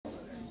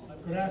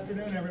Good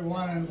afternoon,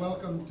 everyone, and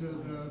welcome to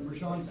the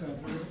Mershon Center.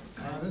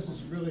 This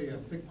is really a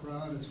big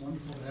crowd. It's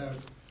wonderful to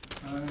have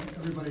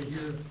everybody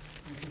here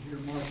and to hear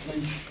Marc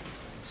Lynch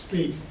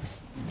speak.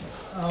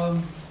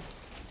 I'm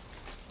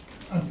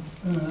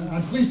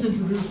pleased to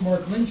introduce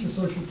Marc Lynch,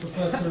 Associate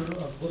Professor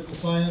of Political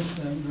Science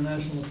and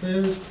International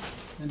Affairs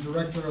and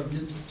Director of the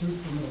Institute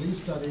for Middle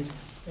East Studies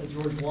at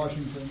George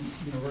Washington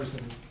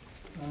University.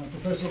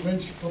 Professor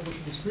Lynch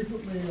publishes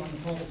frequently on the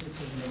politics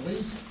of the Middle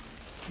East.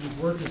 His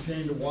work has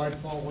gained a wide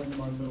following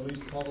among Middle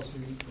East policy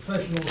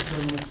professionals,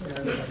 journalists,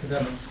 and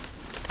academics.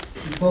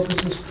 He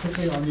focuses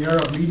particularly on the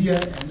Arab media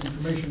and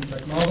information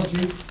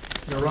technology,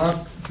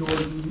 Iraq,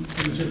 Jordan,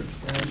 Egypt,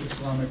 and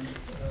Islamic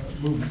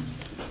movements.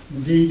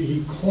 Indeed,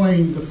 he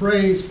coined the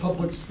phrase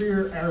public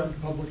sphere, Arab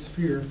public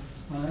sphere,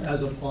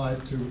 as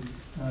applied to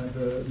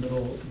the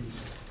Middle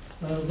East.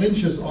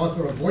 Lynch is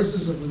author of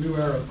Voices of the New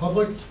Arab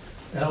Public,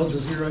 Al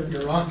Jazeera,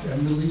 Iraq,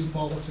 and Middle East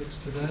Politics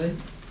Today,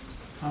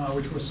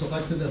 which was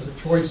selected as a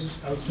Choice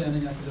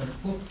Outstanding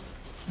Academic Book,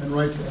 and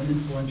writes an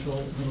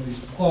influential Middle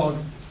East blog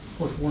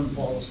for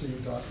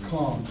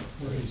foreignpolicy.com,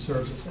 where he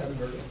serves as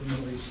editor of the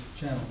Middle East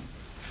channel.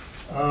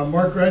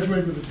 Marc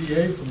graduated with a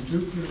BA from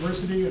Duke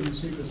University and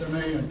received his MA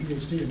and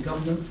PhD in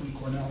government from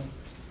Cornell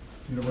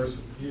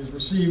University. He has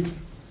received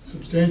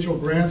substantial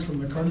grants from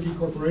the Carnegie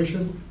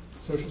Corporation,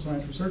 Social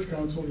Science Research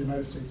Council, the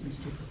United States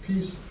Institute for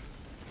Peace,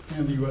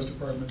 and the U.S.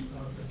 Department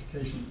of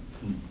Education.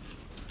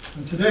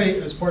 And today,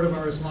 as part of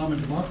our Islam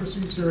and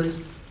Democracy series,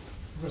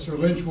 Professor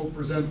Lynch will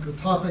present the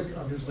topic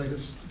of his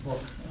latest book,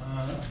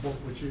 a book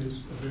which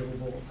is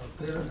available out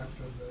there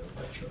after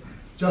the lecture,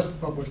 just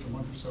published a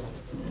month or so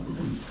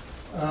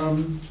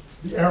ago.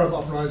 The Arab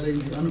Uprising,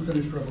 the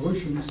Unfinished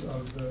Revolutions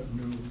of the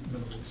New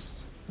Middle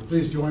East.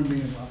 Please join me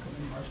in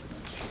welcoming Marc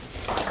Lynch.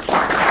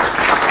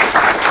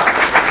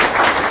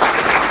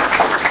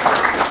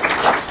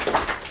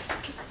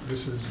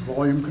 This is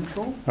volume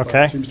control.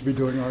 Okay. Seems to be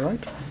doing all right.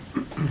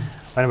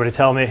 Anybody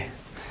tell me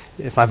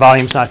if my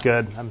volume's not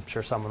good? I'm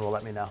sure someone will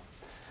let me know.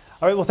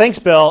 All right, well, thanks,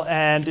 Bill,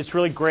 and it's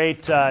really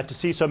great to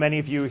see so many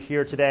of you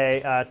here today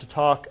to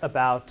talk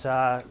about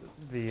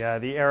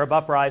the Arab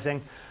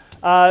Uprising.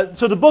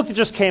 So the book that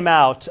just came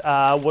out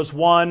was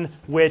one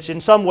which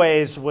in some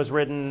ways was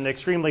written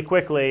extremely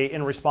quickly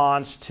in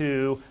response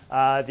to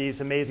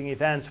these amazing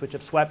events which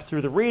have swept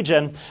through the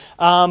region.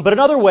 But in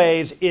other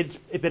ways, it's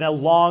been a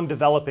long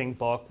developing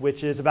book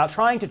which is about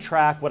trying to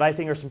track what I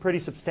think are some pretty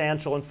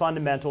substantial and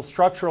fundamental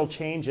structural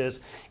changes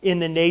in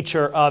the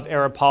nature of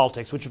Arab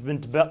politics, which have been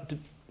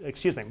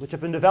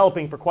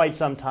developing for quite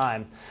some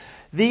time.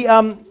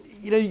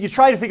 You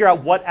try to figure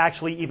out what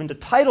actually even to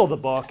title the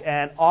book,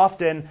 and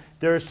often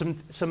there's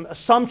some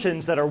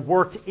assumptions that are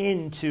worked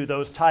into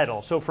those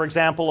titles. So, for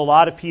example, a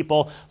lot of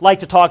people like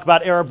to talk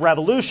about Arab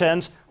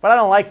revolutions, but I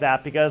don't like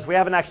that because we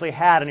haven't actually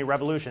had any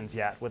revolutions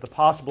yet, with the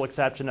possible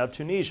exception of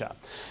Tunisia.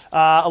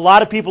 A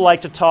lot of people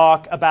like to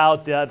talk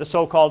about the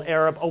so-called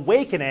Arab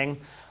awakening,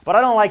 but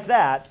I don't like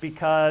that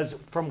because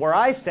from where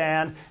I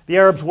stand, the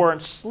Arabs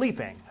weren't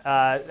sleeping.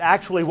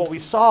 Actually, what we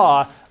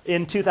saw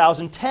in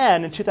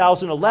 2010 and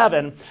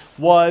 2011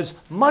 was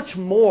much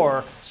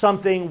more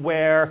something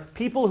where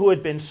people who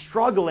had been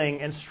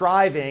struggling and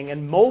striving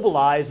and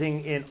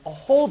mobilizing in a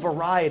whole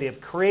variety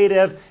of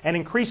creative and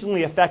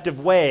increasingly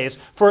effective ways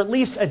for at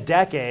least a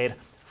decade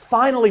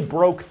finally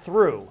broke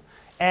through.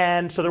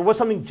 And so there was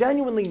something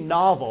genuinely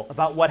novel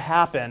about what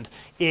happened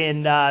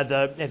at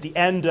the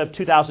end of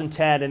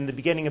 2010 and the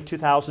beginning of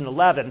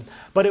 2011.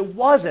 But it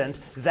wasn't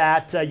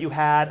that you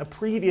had a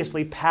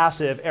previously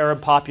passive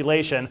Arab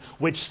population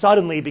which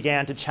suddenly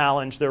began to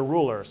challenge their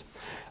rulers.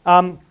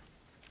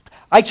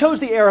 I chose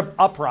the Arab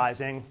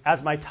Uprising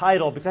as my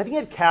title because I think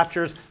it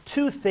captures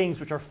two things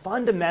which are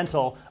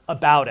fundamental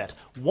about it.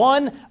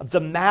 One,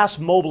 the mass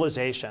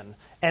mobilization.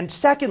 And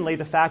secondly,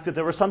 the fact that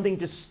there was something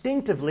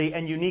distinctively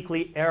and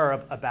uniquely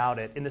Arab about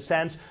it, in the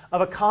sense of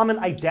a common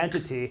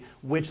identity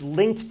which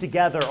linked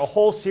together a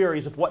whole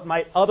series of what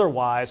might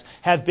otherwise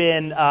have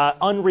been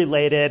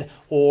unrelated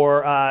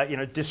or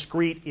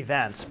discrete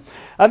events.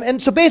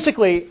 And so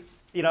basically,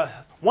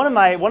 one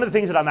of the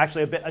things that I'm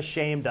actually a bit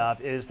ashamed of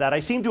is that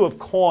I seem to have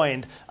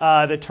coined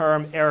the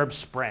term Arab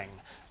Spring.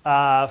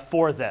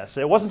 For this.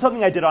 It wasn't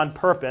something I did on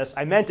purpose.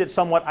 I meant it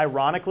somewhat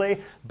ironically,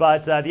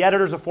 but the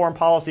editors of Foreign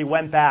Policy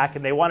went back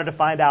and they wanted to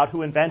find out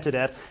who invented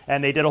it,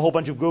 and they did a whole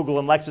bunch of Google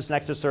and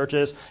LexisNexis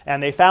searches,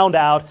 and they found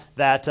out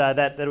that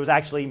it was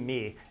actually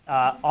me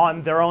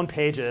on their own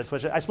pages,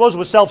 which I suppose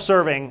was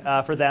self-serving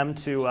for them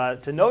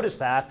to notice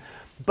that.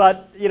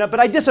 But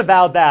I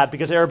disavowed that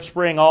because Arab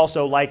Spring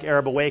also, like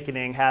Arab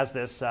Awakening, has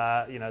this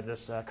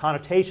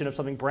connotation of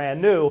something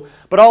brand new.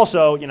 But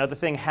also, the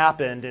thing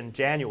happened in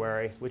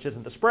January, which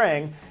isn't the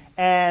spring,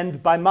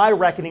 and by my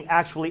reckoning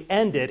actually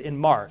ended in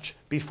March,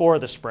 before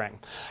the spring.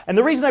 And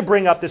the reason I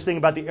bring up this thing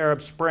about the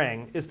Arab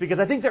Spring is because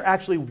I think there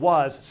actually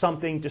was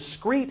something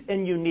discrete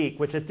and unique,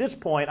 which at this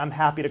point I'm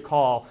happy to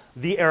call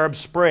the Arab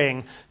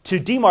Spring, to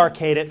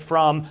demarcate it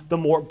from the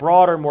more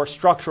broader, more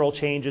structural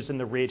changes in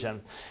the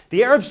region.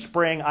 The Arab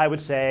Spring, I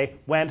would say,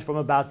 went from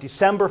about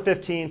December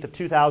 15th of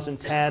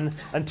 2010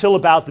 until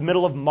about the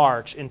middle of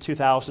March in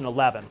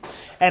 2011.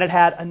 And it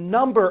had a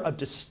number of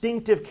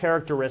distinctive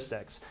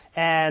characteristics.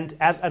 And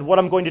what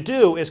I'm going to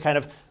do is kind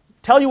of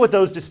tell you what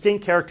those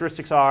distinct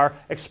characteristics are,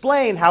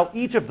 explain how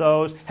each of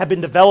those have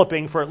been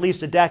developing for at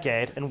least a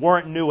decade and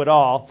weren't new at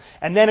all,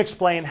 and then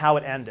explain how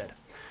it ended.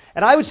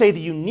 And I would say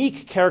the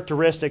unique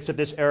characteristics of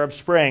this Arab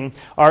Spring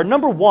are,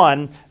 number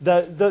one,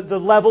 the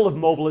level of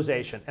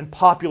mobilization and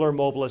popular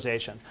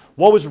mobilization.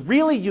 What was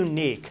really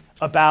unique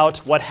about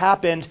what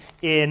happened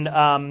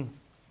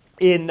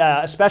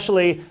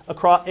especially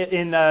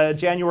in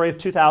January of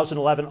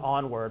 2011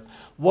 onward,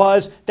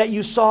 was that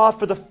you saw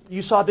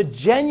the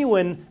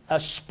genuine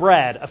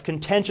spread of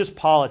contentious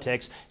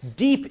politics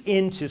deep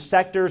into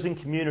sectors and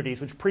communities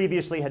which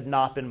previously had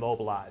not been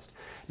mobilized.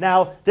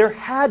 Now, there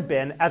had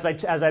been, as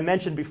I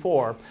mentioned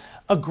before,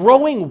 a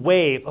growing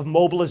wave of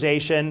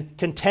mobilization,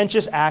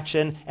 contentious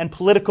action, and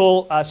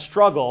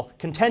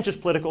contentious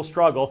political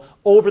struggle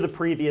over the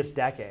previous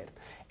decade.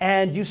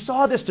 And you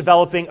saw this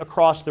developing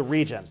across the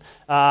region.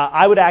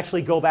 I would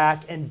actually go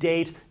back and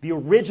date the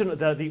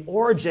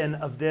origin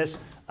of this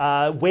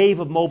wave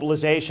of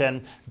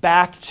mobilization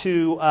back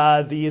to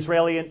the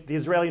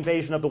Israeli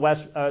invasion of the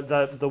West,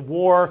 the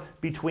war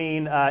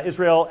between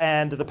Israel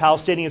and the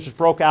Palestinians, which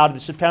broke out in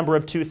September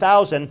of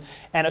 2000,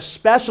 and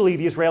especially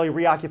the Israeli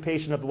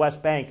reoccupation of the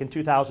West Bank in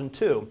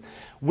 2002,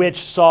 which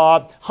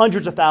saw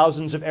hundreds of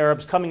thousands of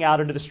Arabs coming out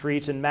into the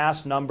streets in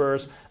mass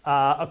numbers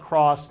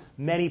across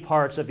many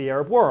parts of the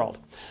Arab world.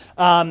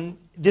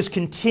 This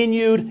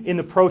continued in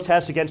the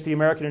protests against the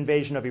American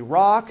invasion of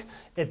Iraq.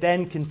 It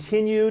then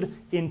continued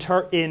in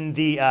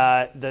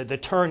the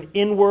turn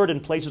inward in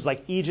places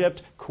like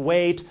Egypt,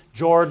 Kuwait,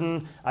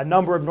 Jordan, a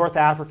number of North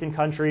African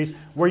countries,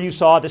 where you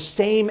saw the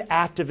same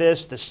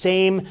activists, the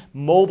same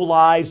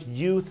mobilized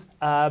youth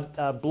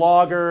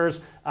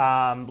bloggers,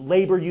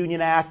 labor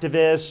union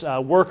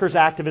activists, workers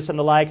activists, and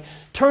the like,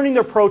 turning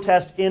their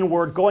protest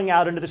inward, going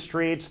out into the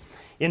streets.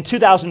 In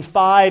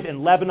 2005,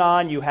 in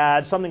Lebanon, you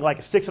had something like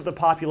a sixth of the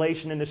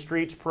population in the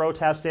streets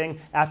protesting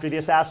after the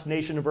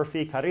assassination of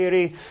Rafiq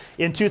Hariri.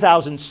 In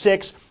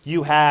 2006,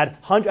 you had,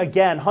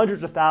 again,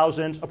 hundreds of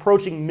thousands,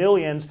 approaching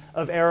millions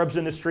of Arabs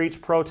in the streets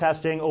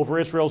protesting over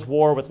Israel's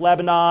war with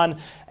Lebanon.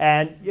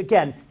 And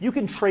again, you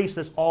can trace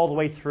this all the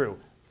way through.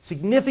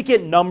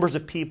 Significant numbers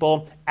of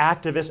people,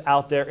 activists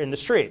out there in the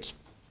streets.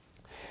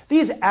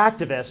 These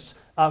activists,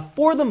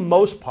 for the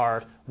most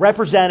part,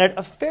 represented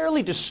a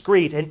fairly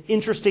discrete and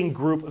interesting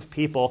group of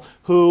people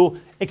who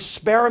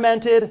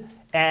experimented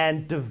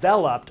and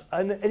developed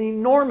an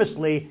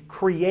enormously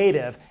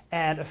creative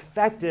and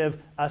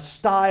effective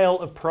style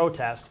of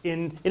protest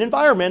in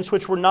environments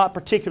which were not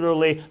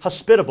particularly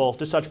hospitable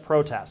to such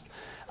protest.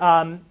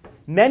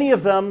 Many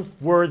of them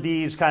were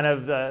these kind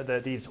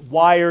of these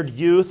wired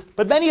youth,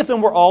 but many of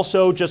them were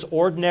also just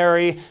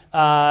ordinary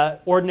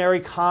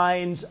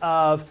kinds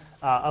of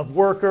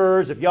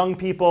workers, of young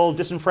people,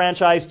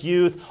 disenfranchised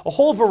youth, a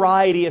whole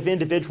variety of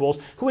individuals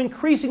who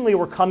increasingly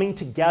were coming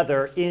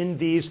together in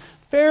these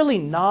fairly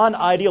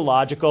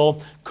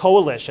non-ideological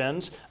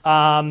coalitions.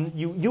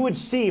 You would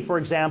see, for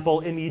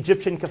example, in the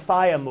Egyptian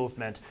Kafaya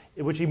movement,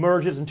 which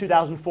emerges in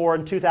 2004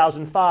 and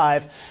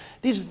 2005,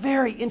 these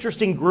very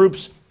interesting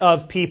groups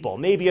of people,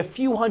 maybe a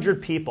few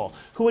hundred people,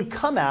 who would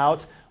come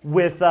out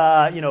with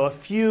a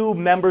few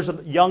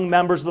young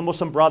members of the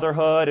Muslim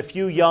Brotherhood, a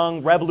few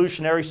young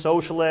revolutionary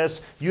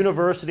socialists,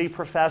 university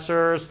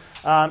professors,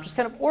 just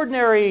kind of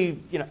ordinary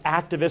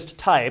activist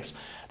types.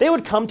 They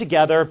would come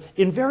together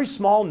in very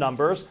small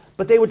numbers,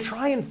 but they would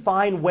try and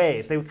find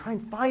ways. They would try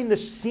and find the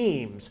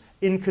seams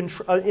in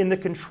the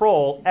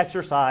control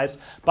exercised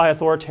by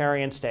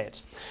authoritarian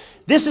states.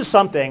 This is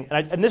something,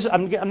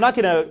 I'm not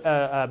going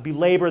to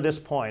belabor this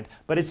point,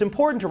 but it's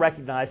important to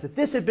recognize that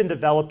this had been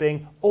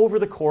developing over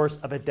the course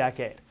of a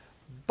decade.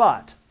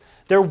 But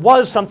there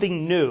was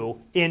something new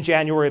in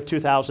January of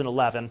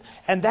 2011,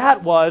 and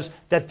that was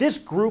that this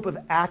group of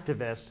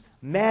activists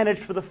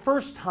managed for the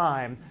first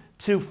time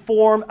to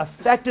form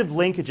effective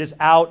linkages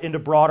out into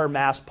broader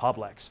mass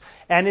publics.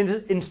 And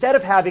instead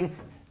of having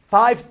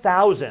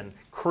 5,000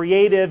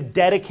 creative,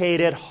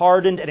 dedicated,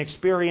 hardened, and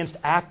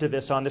experienced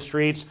activists on the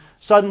streets,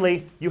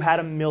 suddenly you had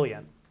 1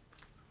 million.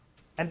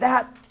 And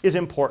that is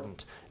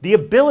important. The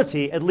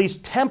ability, at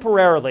least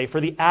temporarily, for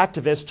the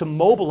activists to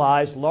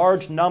mobilize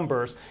large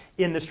numbers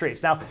in the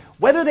streets. Now,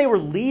 whether they were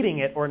leading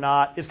it or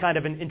not is kind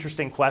of an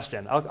interesting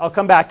question. I'll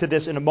come back to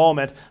this in a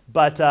moment,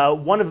 but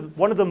one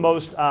of the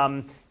most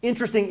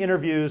interesting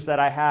interviews that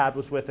I had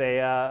was with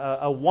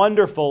a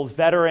wonderful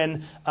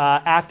veteran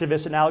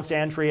activist in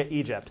Alexandria,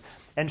 Egypt.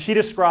 And she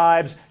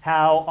describes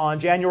how on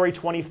January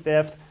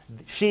 25th,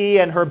 She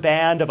and her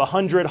band of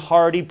 100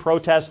 hardy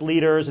protest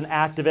leaders and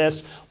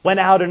activists went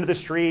out into the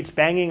streets,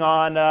 banging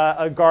on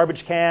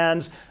garbage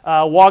cans,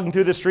 walking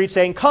through the streets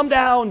saying, "Come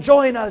down,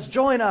 join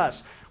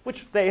us,"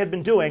 which they had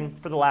been doing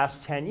for the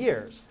last 10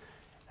 years.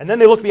 And then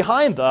they look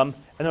behind them,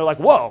 and they're like,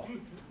 "Whoa,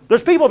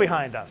 there's people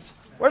behind us.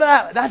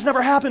 That's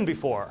never happened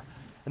before."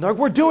 And they're like,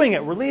 "We're doing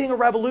it. We're leading a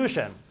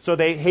revolution." So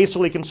they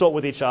hastily consult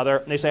with each other,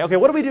 and they say, "Okay,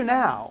 what do we do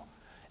now?"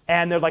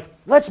 And they're like,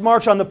 "Let's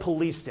march on the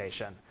police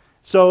station."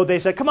 So they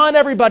said, "Come on,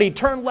 everybody,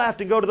 turn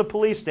left and go to the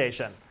police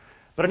station."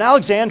 But in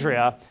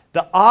Alexandria,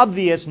 the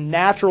obvious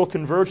natural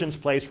convergence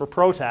place for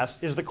protest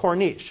is the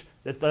Corniche,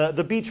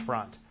 the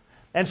beachfront.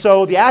 And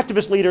so the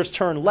activist leaders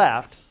turn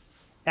left,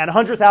 and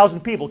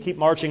 100,000 people keep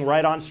marching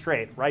right on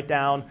straight, right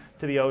down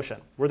to the ocean.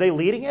 Were they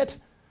leading it?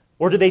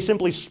 Or did they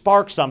simply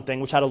spark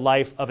something which had a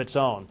life of its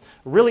own?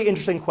 A really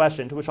interesting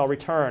question to which I'll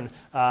return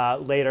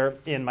later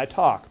in my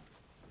talk.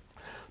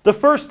 The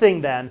first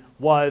thing then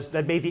was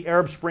that made the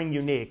Arab Spring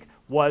unique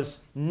was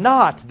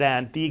not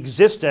then the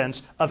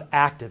existence of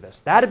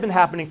activists. That had been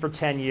happening for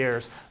 10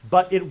 years,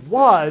 but it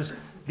was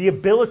the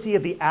ability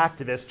of the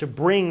activists to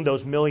bring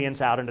those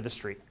millions out into the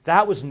street.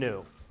 That was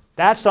new.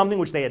 That's something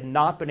which they had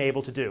not been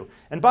able to do.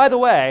 And by the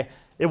way,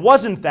 it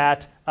wasn't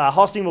that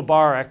Hosni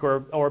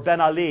Mubarak or Ben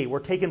Ali were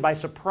taken by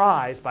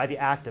surprise by the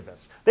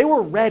activists. They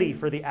were ready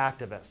for the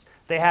activists.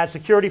 They had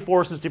security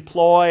forces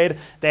deployed.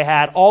 They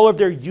had all of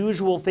their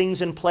usual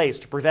things in place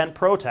to prevent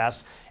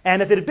protest.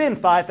 And if it had been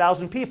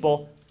 5,000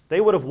 people, they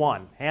would have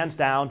won, hands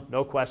down,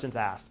 no questions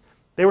asked.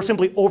 They were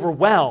simply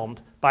overwhelmed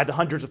by the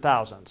hundreds of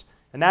thousands.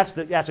 And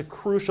that's a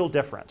crucial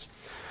difference.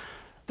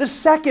 The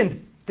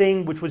second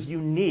thing which was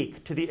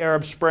unique to the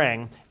Arab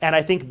Spring, and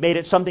I think made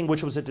it something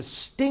which was a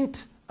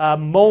distinct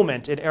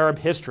moment in Arab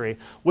history,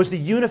 was the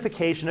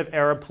unification of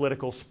Arab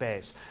political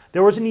space.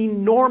 There was an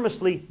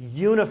enormously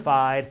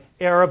unified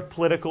Arab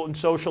political and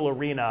social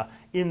arena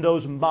in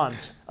those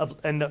months,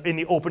 in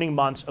the opening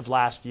months of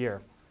last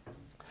year.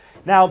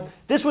 Now,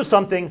 this was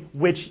something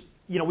which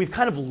we've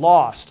kind of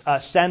lost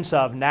a sense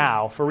of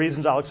now, for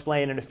reasons I'll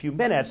explain in a few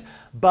minutes,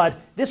 but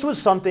this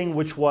was something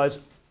which was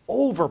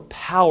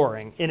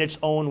overpowering in its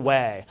own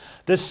way.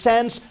 The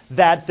sense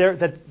that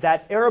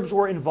Arabs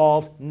were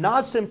involved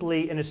not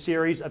simply in a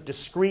series of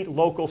discrete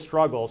local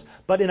struggles,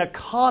 but in a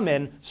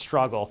common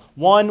struggle,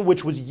 one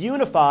which was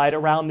unified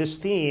around this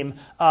theme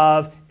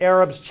of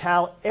Arabs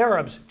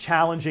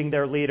challenging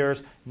their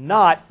leaders,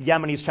 not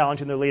Yemenis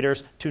challenging their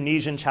leaders,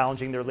 Tunisian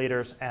challenging their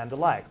leaders, and the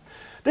like.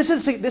 This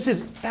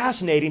is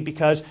fascinating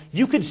because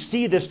you could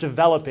see this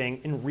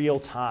developing in real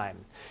time.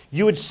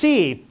 You would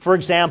see, for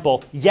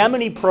example,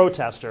 Yemeni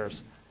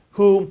protesters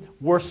who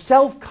were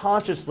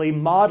self-consciously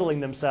modeling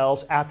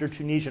themselves after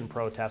Tunisian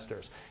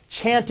protesters,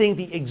 chanting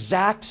the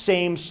exact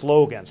same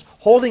slogans,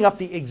 holding up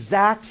the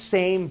exact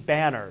same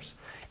banners.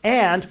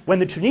 And when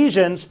the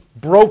Tunisians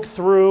broke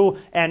through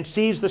and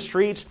seized the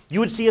streets, you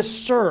would see a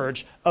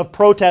surge of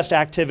protest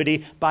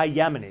activity by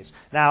Yemenis.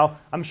 Now,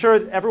 I'm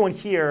sure everyone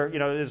here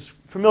is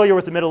familiar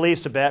with the Middle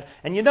East a bit,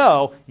 and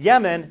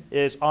Yemen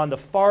is on the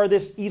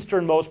farthest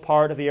easternmost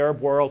part of the Arab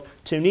world,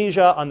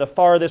 Tunisia on the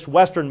farthest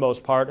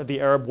westernmost part of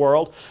the Arab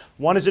world.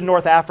 One is in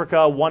North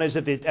Africa, one is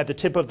at the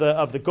tip of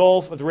the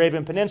Gulf, of the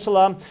Arabian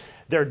Peninsula.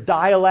 Their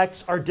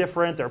dialects are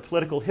different, their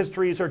political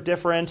histories are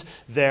different,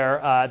 they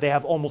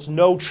have almost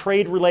no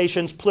trade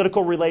relations,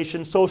 political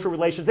relations, social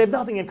relations. They have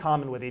nothing in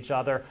common with each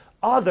other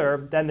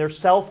than their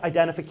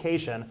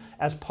self-identification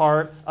as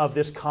part of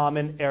this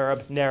common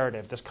Arab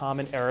narrative, this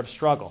common Arab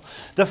struggle.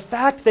 The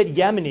fact that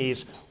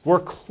Yemenis were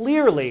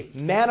clearly,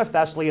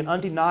 manifestly, and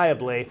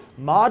undeniably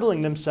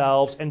modeling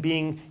themselves and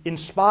being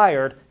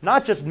inspired,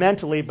 not just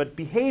mentally, but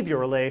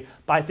behaviorally,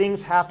 by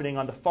things happening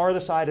on the farther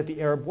side of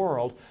the Arab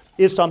world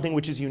is something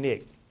which is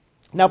unique.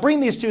 Now, bring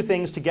these two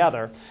things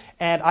together,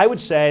 and I would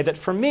say that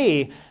for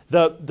me,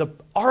 the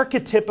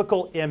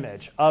archetypical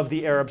image of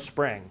the Arab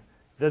Spring,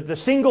 the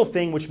single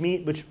thing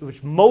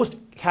which most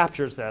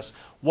captures this,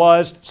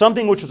 was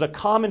something which was a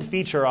common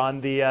feature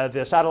on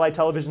the satellite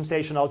television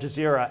station Al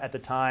Jazeera at the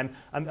time.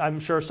 I'm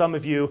sure some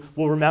of you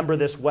will remember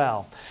this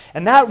well.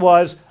 And that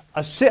was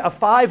a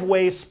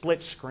five-way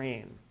split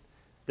screen.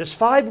 This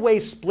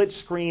five-way split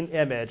screen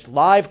image,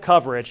 live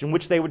coverage, in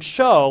which they would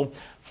show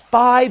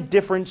 5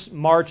 different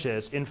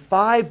marches in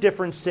 5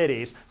 different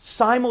cities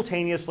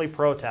simultaneously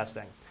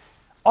protesting.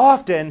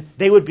 Often,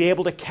 they would be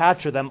able to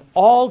capture them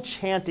all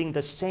chanting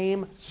the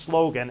same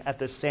slogan at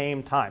the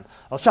same time.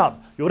 Al-Shab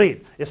yurid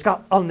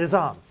isqat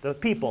al-nizam. The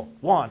people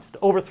want to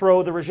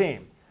overthrow the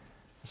regime.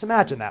 Just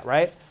imagine that,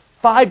 right?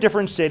 5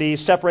 different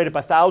cities separated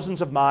by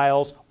thousands of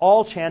miles,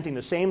 all chanting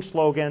the same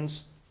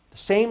slogans, the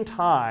same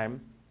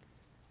time,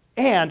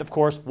 and, of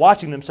course,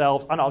 watching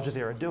themselves on Al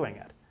Jazeera doing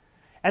it.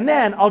 And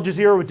then Al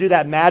Jazeera would do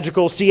that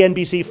magical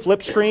CNBC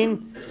flip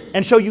screen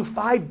and show you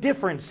 5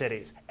 different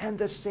cities, and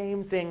the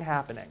same thing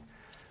happening.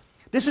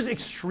 This is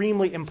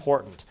extremely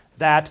important,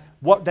 that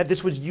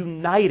this was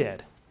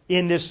united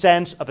in this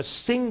sense of a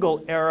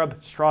single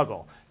Arab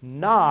struggle,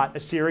 not a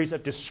series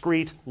of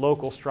discrete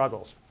local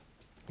struggles.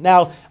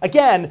 Now,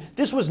 again,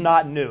 this was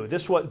not new.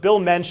 Bill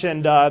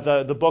mentioned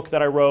the book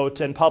that I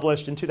wrote and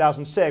published in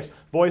 2006,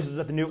 Voices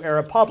of the New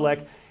Arab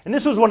Public, and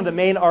this was one of the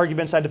main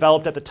arguments I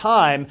developed at the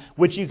time,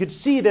 which you could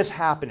see this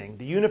happening,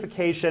 the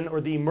unification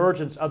or the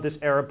emergence of this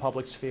Arab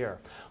public sphere.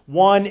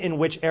 One in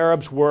which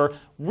Arabs were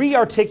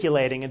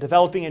re-articulating and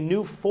developing a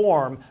new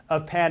form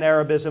of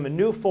pan-Arabism, a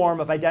new form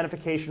of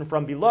identification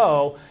from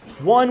below,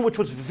 one which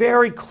was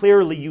very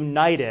clearly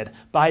united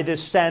by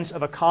this sense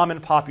of a common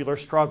popular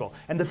struggle.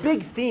 And the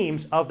big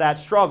themes of that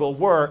struggle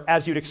were,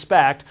 as you'd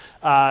expect,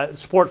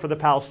 support for the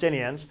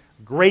Palestinians,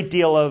 great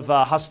deal of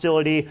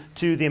hostility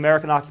to the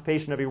American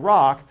occupation of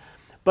Iraq.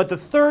 But the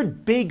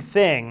third big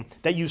thing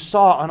that you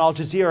saw on Al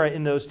Jazeera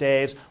in those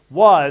days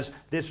was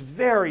this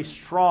very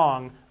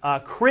strong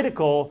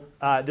critical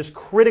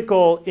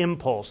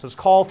impulse, this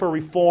call for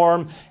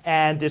reform,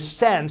 and this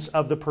sense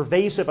of the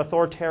pervasive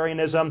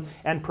authoritarianism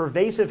and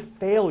pervasive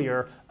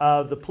failure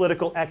of the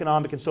political,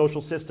 economic, and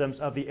social systems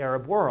of the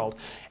Arab world.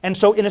 And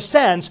so, in a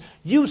sense,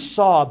 you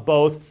saw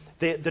both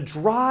the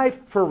drive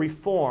for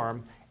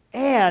reform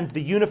and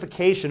the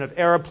unification of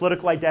Arab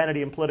political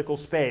identity and political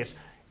space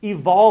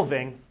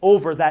evolving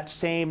over that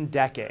same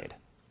decade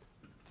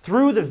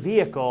through the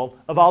vehicle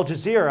of Al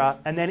Jazeera,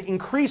 and then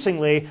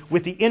increasingly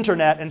with the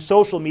internet and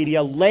social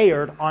media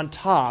layered on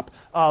top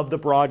of the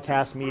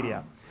broadcast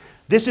media.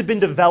 This had been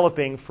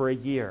developing for a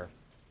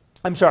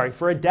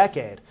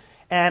decade.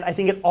 And I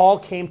think it all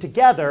came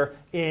together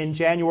in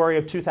January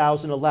of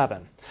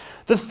 2011.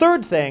 The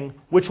third thing,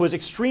 which was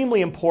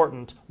extremely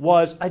important,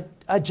 was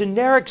a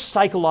generic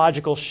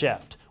psychological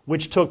shift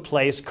which took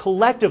place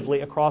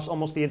collectively across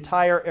almost the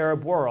entire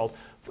Arab world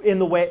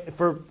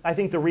I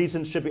think the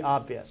reasons should be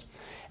obvious.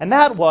 And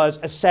that was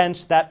a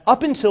sense that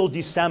up until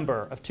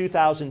December of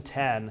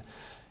 2010,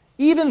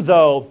 even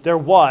though there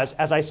was,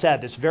 as I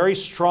said, this very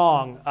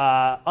strong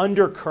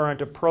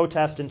undercurrent of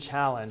protest and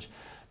challenge,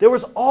 there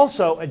was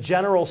also a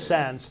general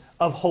sense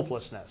of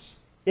hopelessness,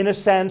 in a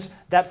sense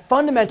that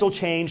fundamental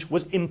change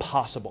was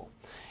impossible,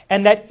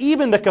 and that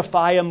even the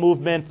Kafaya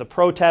movement, the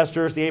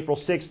protesters, the April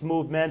 6th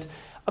movement,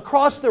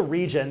 across the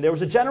region, there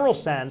was a general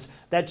sense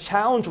that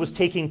challenge was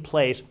taking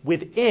place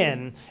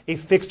within a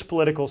fixed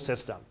political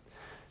system.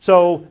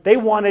 So they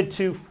wanted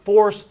to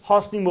force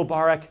Hosni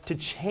Mubarak to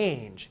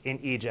change in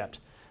Egypt.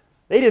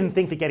 They didn't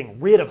think that getting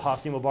rid of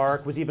Hosni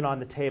Mubarak was even on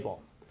the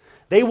table.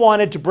 They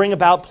wanted to bring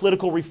about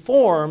political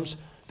reforms.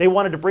 They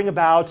wanted to bring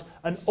about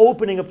an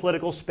opening of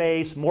political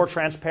space, more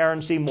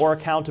transparency, more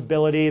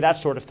accountability, that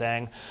sort of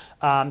thing,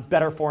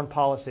 better foreign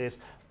policies.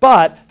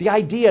 But the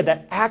idea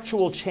that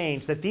actual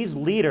change, that these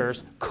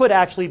leaders could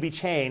actually be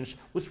changed,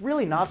 was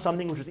really not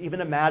something which was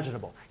even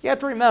imaginable. You have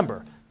to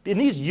remember, in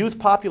these youth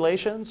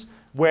populations,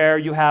 where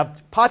you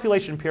have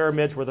population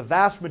pyramids where the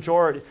vast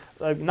majority,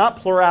 not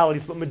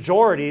pluralities, but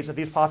majorities of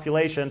these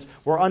populations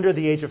were under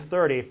the age of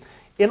 30,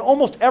 in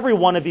almost every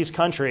one of these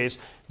countries,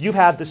 you've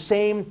had the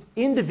same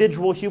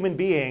individual human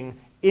being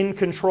in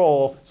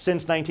control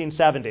since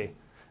 1970.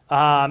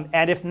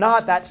 And if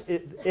not,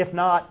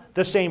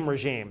 the same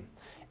regime.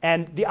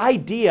 And the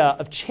idea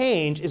of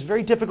change is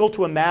very difficult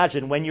to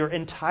imagine when your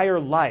entire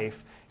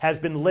life has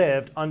been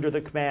lived under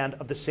the command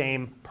of the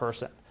same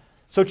person.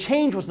 So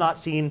change was not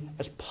seen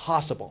as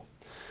possible.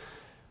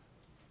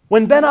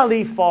 When Ben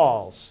Ali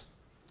falls,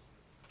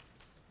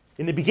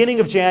 in the beginning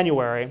of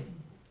January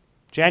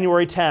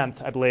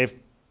 10th, I believe,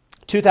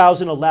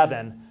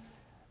 2011,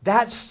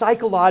 that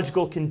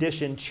psychological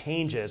condition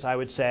changes, I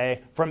would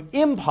say, from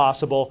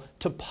impossible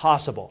to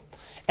possible.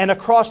 And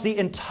across the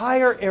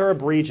entire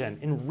Arab region,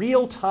 in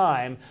real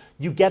time,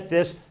 you get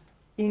this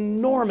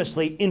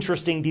enormously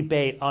interesting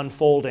debate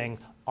unfolding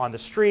on the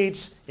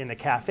streets, in the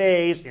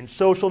cafes, in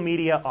social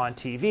media, on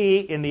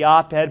TV, in the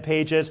op-ed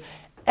pages.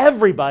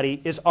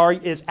 Everybody is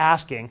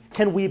asking,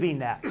 can we be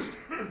next?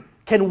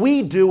 Can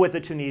we do what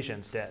the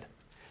Tunisians did?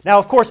 Now,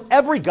 of course,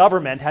 every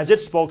government has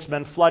its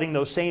spokesman flooding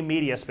those same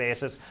media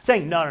spaces,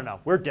 saying, no,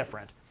 we're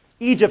different.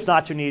 Egypt's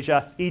not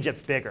Tunisia,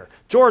 Egypt's bigger.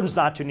 Jordan's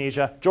not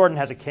Tunisia, Jordan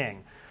has a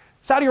king.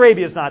 Saudi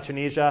Arabia is not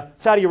Tunisia.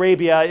 Saudi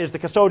Arabia is the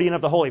custodian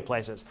of the holy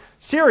places.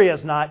 Syria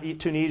is not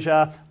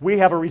Tunisia. We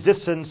have a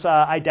resistance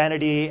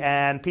identity,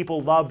 and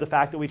people love the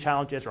fact that we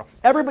challenge Israel.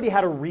 Everybody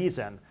had a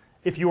reason.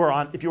 If you were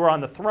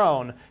on the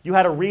throne, you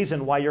had a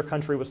reason why your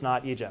country was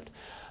not Egypt.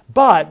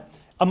 But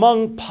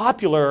among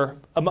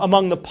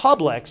the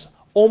publics,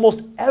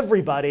 almost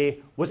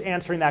everybody was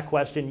answering that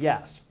question,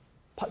 yes.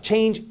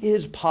 Change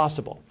is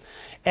possible.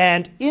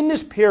 And in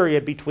this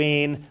period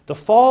between the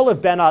fall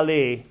of Ben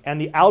Ali and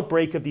the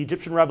outbreak of the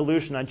Egyptian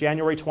Revolution on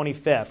January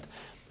 25th,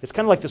 it's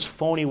kind of like this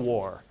phony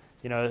war.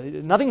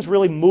 Nothing's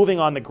really moving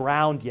on the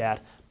ground yet,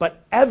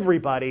 but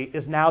everybody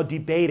is now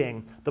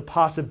debating the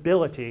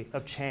possibility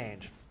of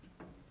change.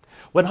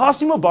 When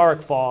Hosni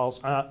Mubarak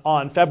falls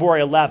on February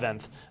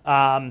 11th,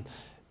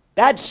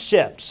 that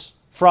shifts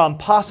from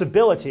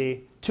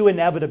possibility to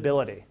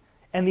inevitability.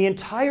 And the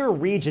entire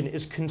region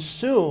is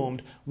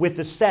consumed with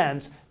the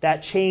sense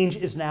that change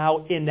is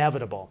now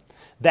inevitable,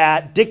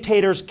 that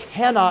dictators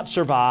cannot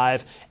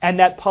survive, and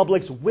that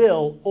publics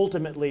will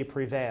ultimately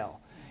prevail.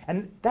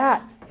 And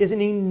that is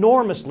an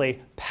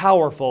enormously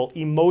powerful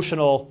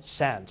emotional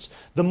sense.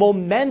 The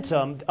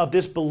momentum of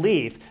this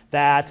belief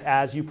that,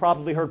 as you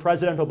probably heard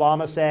President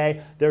Obama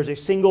say, there's a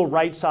single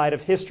right side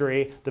of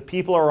history, the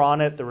people are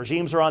on it, the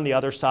regimes are on the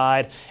other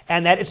side,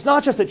 and that it's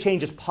not just that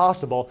change is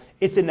possible,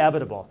 it's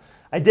inevitable.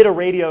 I did a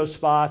radio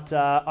spot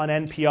on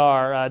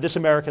NPR, This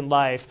American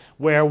Life,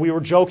 where we were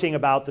joking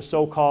about the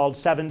so-called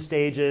 7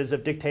 stages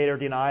of dictator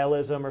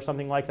denialism or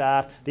something like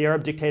that, the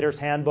Arab Dictator's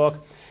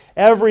Handbook.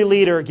 Every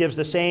leader gives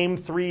the same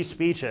 3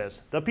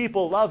 speeches. The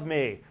people love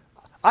me.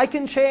 I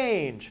can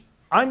change.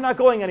 I'm not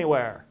going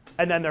anywhere.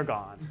 And then they're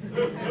gone.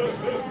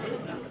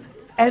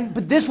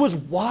 But this was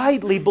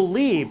widely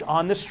believed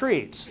on the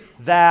streets,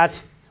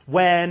 that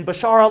when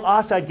Bashar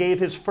al-Assad gave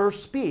his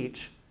first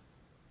speech,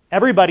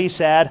 everybody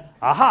said,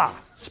 aha,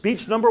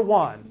 speech number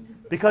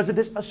 1, because of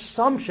this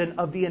assumption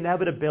of the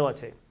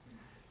inevitability.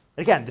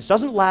 Again, this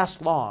doesn't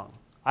last long.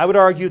 I would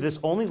argue this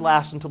only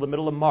lasts until the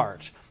middle of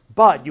March.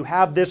 But you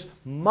have this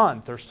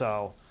month or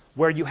so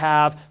where you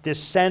have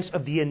this sense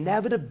of the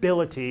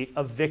inevitability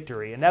of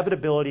victory,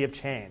 inevitability of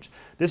change.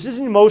 This is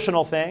an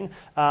emotional thing.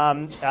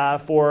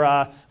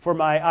 For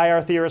my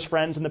IR theorist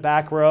friends in the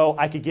back row,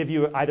 I could give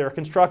you either a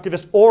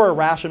constructivist or a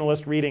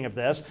rationalist reading of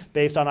this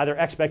based on either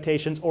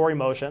expectations or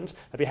emotions.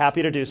 I'd be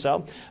happy to do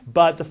so.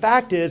 But the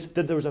fact is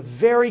that there was a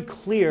very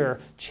clear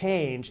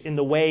change in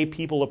the way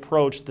people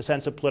approached the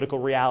sense of political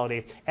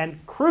reality.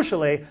 And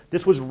crucially,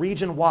 this was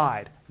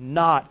region-wide,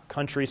 not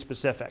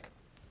country-specific.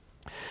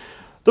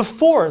 The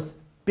fourth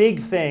big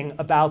thing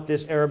about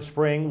this Arab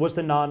Spring was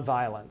the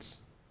nonviolence.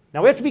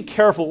 Now we have to be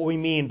careful what we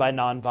mean by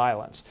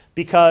nonviolence,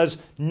 because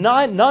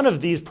none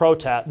of these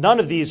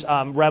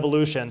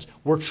revolutions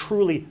were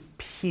truly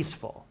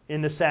peaceful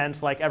in the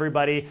sense like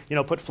everybody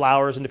put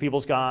flowers into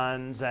people's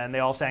guns and they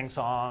all sang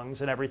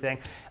songs and everything.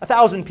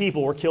 1,000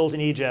 people were killed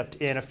in Egypt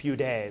in a few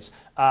days.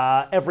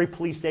 Every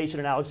police station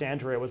in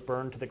Alexandria was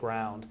burned to the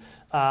ground.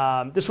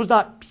 This was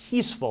not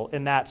peaceful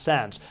in that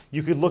sense.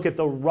 You could look at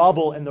the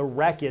rubble and the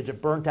wreckage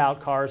of burnt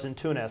out cars in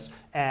Tunis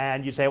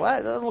and you'd say, well,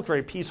 that doesn't look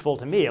very peaceful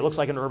to me. It looks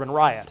like an urban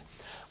riot.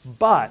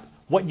 But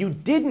what you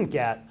didn't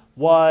get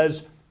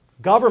was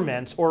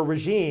governments or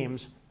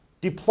regimes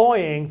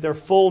deploying their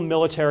full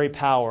military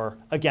power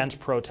against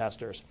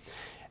protesters.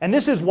 And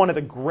this is one of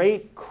the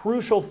great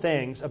crucial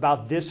things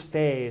about this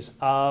phase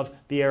of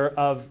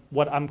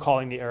what I'm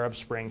calling the Arab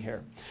Spring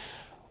here.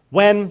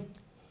 When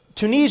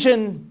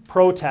Tunisian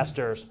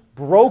protesters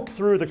broke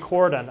through the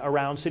cordon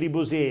around Sidi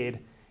Bouzid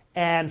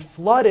and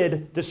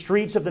flooded the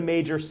streets of the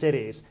major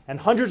cities, and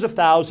hundreds of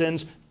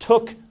thousands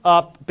took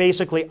up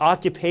basically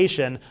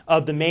occupation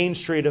of the main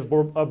street of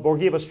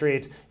Bourguiba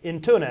Street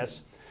in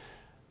Tunis,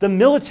 the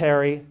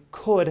military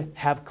could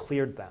have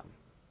cleared them.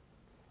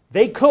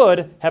 They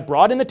could have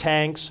brought in the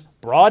tanks,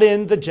 brought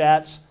in the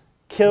jets,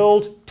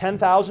 killed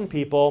 10,000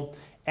 people,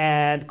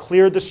 and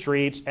cleared the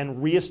streets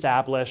and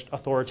reestablished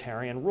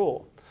authoritarian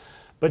rule.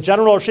 But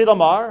General Rashid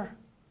Omar,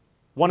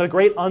 one of the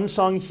great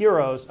unsung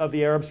heroes of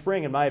the Arab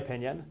Spring, in my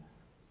opinion,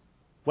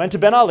 went to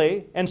Ben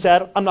Ali and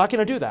said, I'm not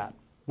going to do that.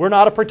 We're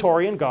not a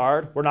Praetorian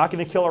Guard. We're not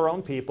going to kill our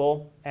own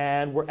people,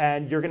 and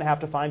you're going to have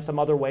to find some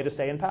other way to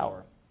stay in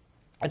power.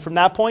 And from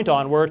that point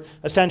onward,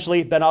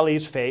 essentially, Ben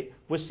Ali's fate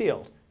was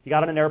sealed. He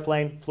got on an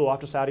airplane, flew off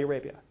to Saudi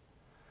Arabia.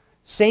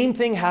 Same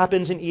thing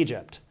happens in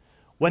Egypt.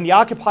 When the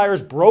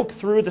occupiers broke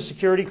through the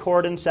security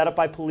cordon set up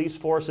by police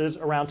forces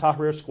around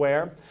Tahrir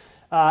Square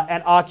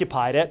and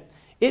occupied it,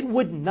 it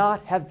would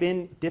not have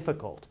been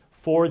difficult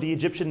for the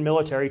Egyptian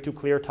military to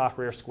clear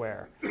Tahrir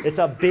Square. It's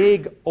a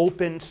big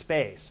open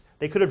space.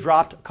 They could have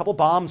dropped a couple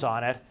bombs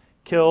on it,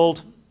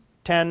 killed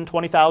 10,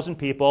 20,000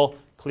 people,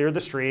 cleared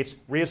the streets,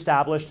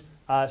 reestablished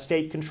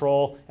state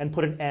control, and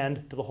put an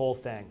end to the whole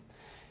thing.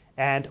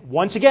 And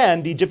once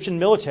again, the Egyptian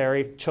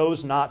military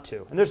chose not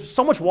to. And there's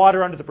so much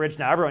water under the bridge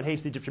now. Everyone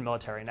hates the Egyptian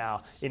military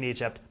now in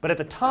Egypt. But at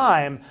the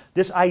time,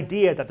 this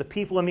idea that the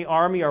people in the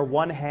army are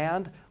one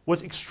hand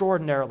was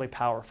extraordinarily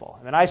powerful.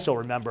 I mean, I still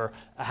remember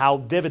how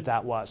vivid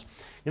that was.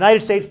 The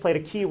United States played a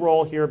key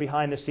role here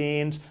behind the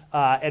scenes,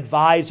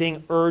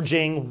 advising,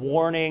 urging,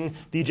 warning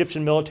the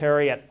Egyptian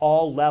military at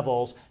all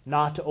levels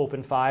not to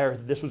open fire.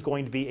 This was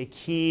going to be a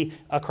key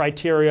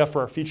criteria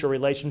for a future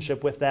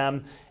relationship with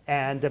them.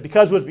 And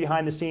because it was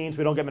behind the scenes,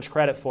 we don't get much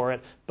credit for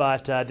it,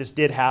 but this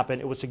did happen.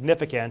 It was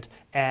significant,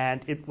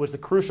 and it was the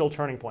crucial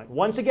turning point.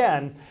 Once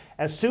again,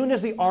 as soon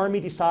as the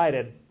army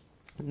decided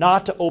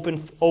not to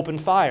open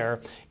fire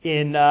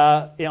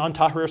on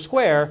Tahrir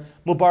Square,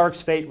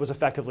 Mubarak's fate was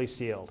effectively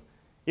sealed.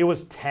 It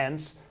was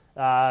tense.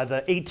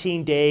 The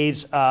 18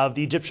 days of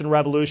the Egyptian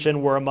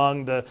Revolution were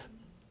among the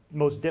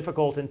most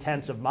difficult and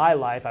tense of my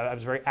life. I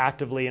was very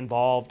actively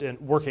involved in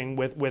working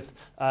with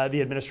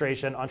the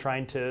administration on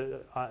trying to,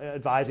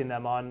 advising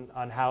them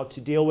on how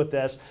to deal with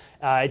this.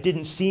 It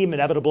didn't seem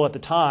inevitable at the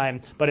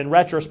time, but in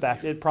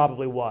retrospect, it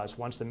probably was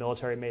once the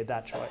military made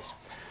that choice.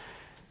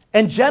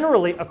 And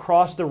generally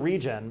across the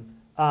region,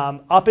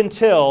 up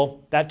until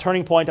that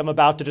turning point I'm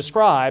about to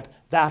describe,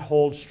 that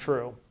holds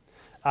true.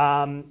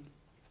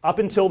 Up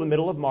until the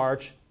middle of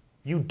March,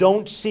 you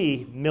don't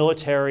see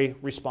military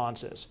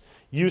responses.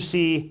 you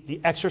see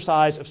the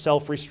exercise of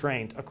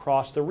self-restraint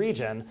across the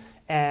region,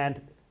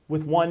 and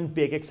with one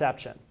big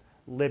exception,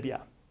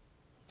 Libya.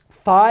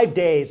 5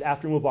 days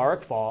after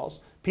Mubarak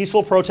falls,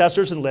 peaceful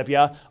protesters in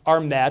Libya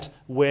are met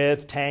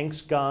with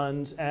tanks,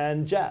 guns,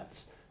 and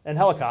jets, and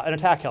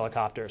attack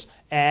helicopters.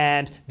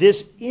 And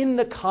this in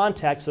the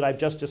context that I've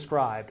just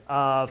described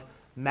of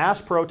mass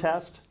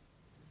protest,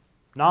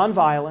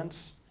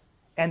 nonviolence,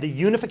 and the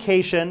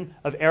unification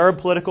of Arab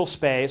political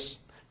space,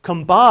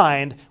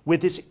 combined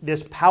with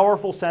this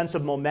powerful sense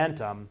of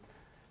momentum,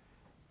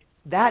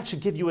 that should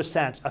give you a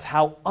sense of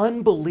how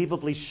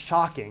unbelievably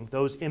shocking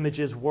those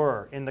images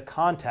were in the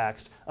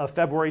context of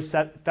February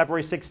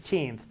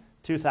 16th,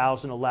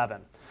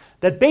 2011.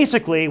 That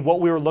basically what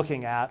we were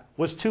looking at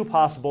was two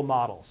possible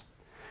models.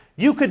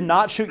 You could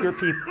not shoot your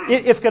people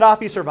if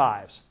Gaddafi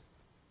survives.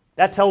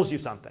 That tells you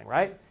something,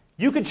 right?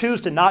 You could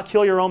choose to not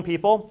kill your own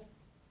people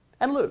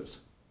and lose.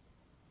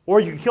 Or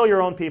you could kill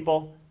your own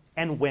people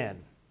and win.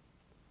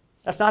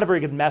 That's not a very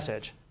good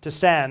message to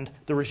send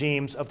the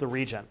regimes of the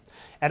region.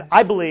 And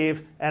I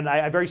believe, and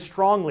I very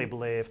strongly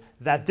believe,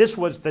 that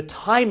the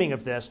timing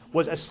of this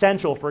was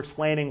essential for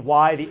explaining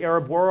why the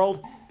Arab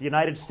world, the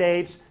United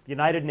States, the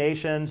United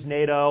Nations,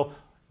 NATO,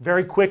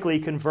 very quickly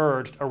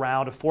converged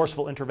around a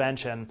forceful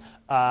intervention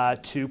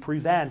to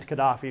prevent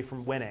Gaddafi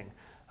from winning.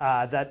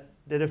 That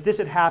if this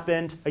had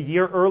happened a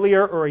year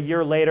earlier or a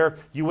year later,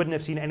 you wouldn't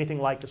have seen anything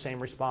like the same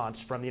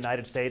response from the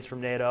United States,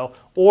 from NATO,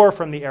 or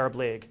from the Arab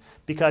League,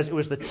 because it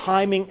was the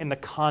timing and the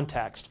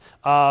context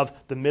of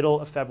the middle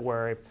of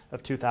February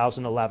of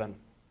 2011.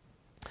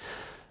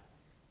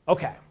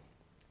 Okay,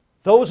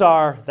 those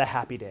are the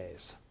happy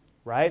days,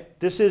 right?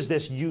 This is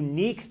this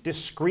unique,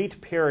 discrete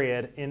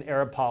period in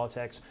Arab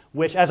politics,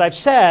 which, as I've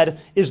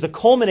said, is the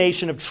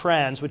culmination of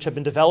trends which have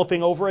been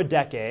developing over a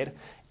decade,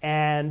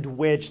 and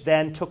which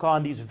then took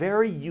on these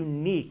very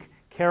unique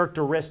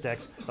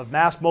characteristics of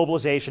mass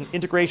mobilization,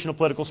 integration of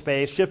political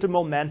space, shift of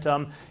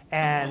momentum,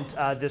 and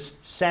this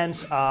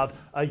sense of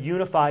a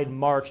unified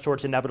march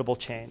towards inevitable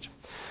change.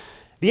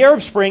 The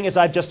Arab Spring, as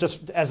I've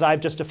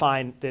just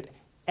defined it,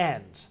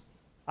 ends,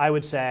 I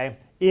would say,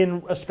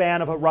 in a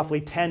span of roughly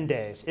 10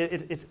 days.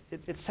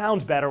 It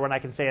sounds better when I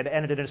can say it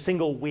ended in a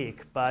single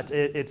week, but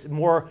it's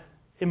more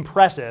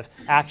impressive,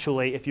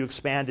 actually, if you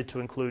expand it to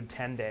include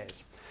 10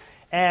 days.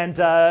 And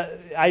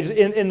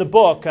in the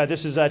book,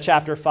 this is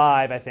chapter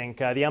 5, I think,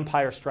 The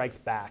Empire Strikes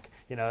Back.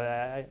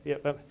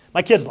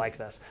 My kids like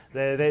this.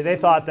 They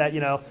thought that,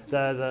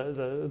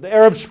 the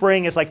Arab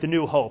Spring is like the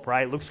new hope,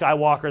 right? Luke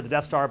Skywalker, the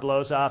Death Star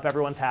blows up,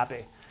 everyone's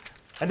happy.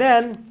 And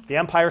then the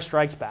Empire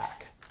strikes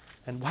back.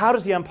 And how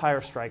does the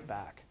Empire strike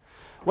back?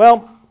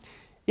 Well,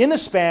 in the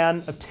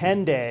span of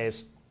 10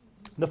 days,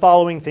 the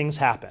following things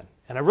happen.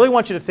 And I really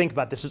want you to think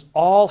about this is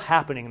all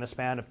happening in the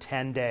span of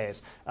 10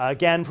 days.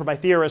 Again, for my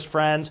theorist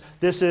friends,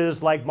 this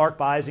is like Mark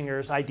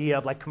Beisinger's idea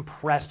of like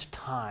compressed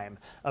time,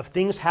 of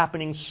things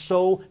happening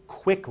so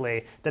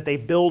quickly that they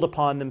build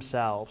upon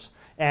themselves.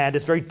 And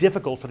it's very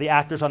difficult for the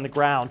actors on the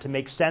ground to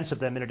make sense of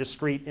them in a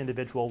discrete,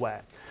 individual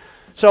way.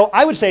 So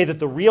I would say that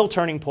the real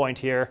turning point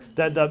here,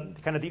 the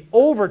kind of the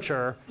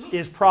overture,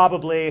 is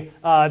probably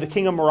the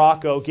King of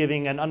Morocco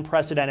giving an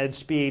unprecedented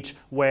speech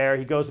where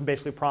he goes and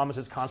basically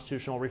promises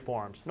constitutional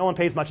reforms. No one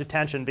pays much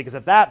attention because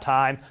at that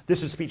time,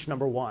 this is speech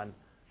number 1.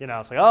 It's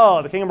like,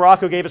 oh, the King of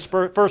Morocco gave his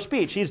first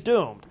speech. He's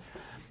doomed.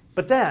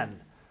 But then,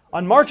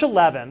 on March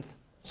 11th,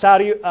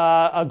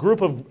 a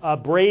group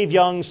of brave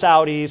young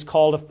Saudis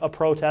called a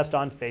protest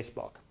on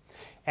Facebook.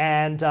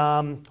 And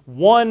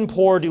one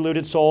poor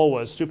deluded soul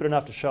was stupid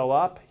enough to show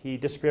up. He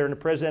disappeared into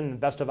prison,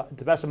 and to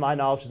the best of my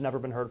knowledge, has never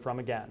been heard from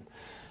again.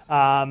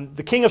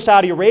 The King of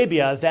Saudi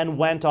Arabia then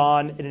went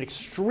on in an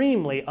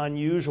extremely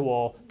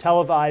unusual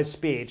televised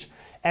speech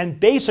and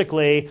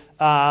basically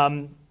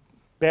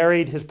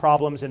buried his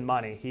problems in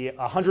money.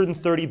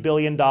 $130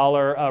 billion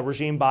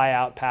regime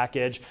buyout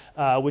package,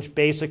 which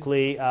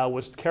basically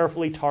was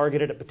carefully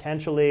targeted at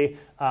potentially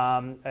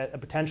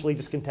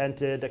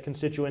discontented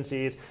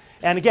constituencies.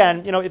 And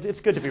again, it's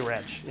good to be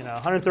rich.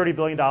 $130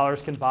 billion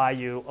can buy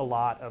you a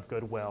lot of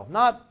goodwill.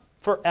 Not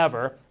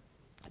forever.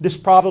 This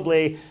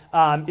probably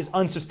is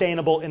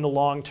unsustainable in the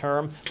long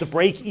term. The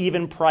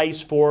break-even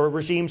price for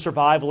regime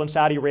survival in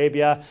Saudi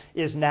Arabia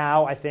is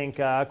now, I think,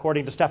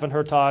 according to Stefan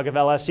Hertog of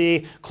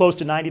LSE, close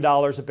to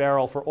 $90 a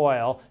barrel for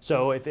oil.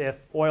 So if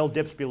oil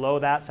dips below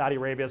that, Saudi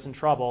Arabia is in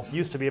trouble. It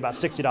used to be about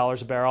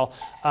 $60 a barrel.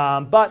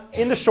 But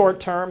in the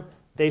short term,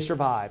 they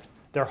survived.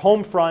 Their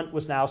home front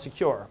was now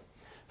secure.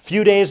 A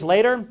few days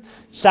later,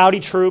 Saudi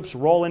troops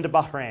roll into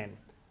Bahrain,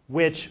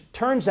 which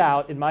turns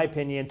out, in my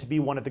opinion, to be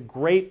one of the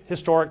great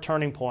historic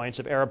turning points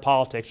of Arab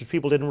politics, which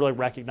people didn't really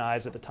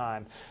recognize at the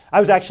time.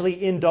 I was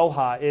actually in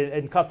Doha,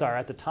 in Qatar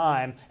at the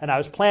time, and I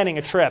was planning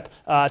a trip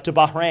to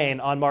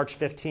Bahrain on March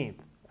 15th.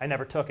 I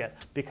never took it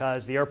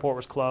because the airport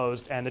was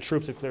closed and the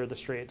troops had cleared the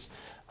streets.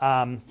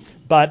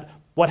 But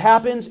what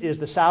happens is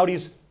the Saudi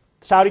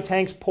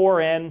tanks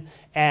pour in,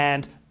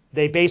 and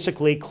they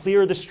basically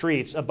clear the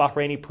streets of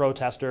Bahraini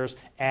protesters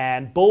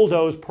and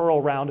bulldoze Pearl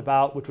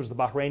Roundabout, which was the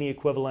Bahraini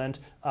equivalent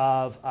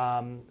of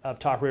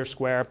Tahrir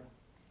Square,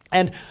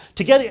 And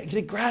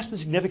to grasp the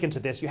significance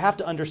of this, you have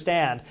to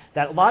understand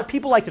that a lot of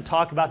people like to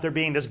talk about there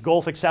being this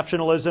Gulf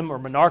exceptionalism or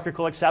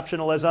monarchical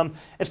exceptionalism.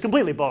 It's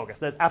completely bogus.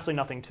 There's absolutely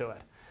nothing to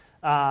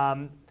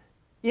it.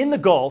 In the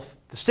Gulf,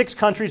 the 6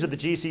 countries of the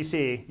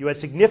GCC, you had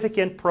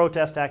significant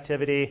protest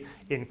activity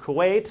in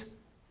Kuwait,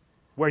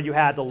 where you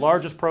had the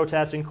largest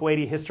protest in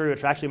Kuwaiti history,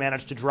 which actually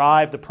managed to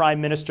drive the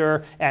prime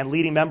minister and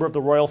leading member of the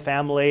royal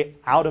family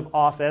out of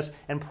office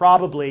and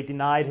probably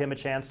denied him a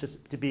chance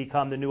to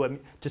become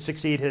to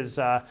succeed his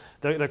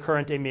the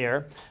current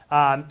emir.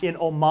 In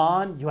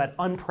Oman, you had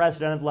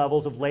unprecedented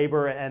levels of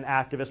labor and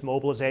activist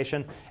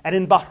mobilization. And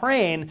in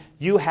Bahrain,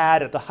 you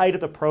had, at the height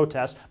of the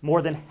protest,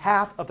 more than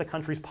half of the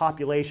country's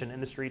population in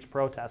the streets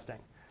protesting.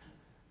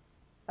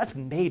 That's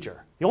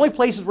major. The only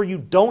places where you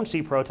don't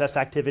see protest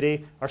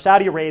activity are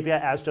Saudi Arabia,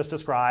 as just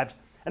described,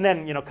 and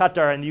then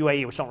Qatar and the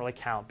UAE, which don't really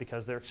count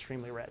because they're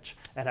extremely rich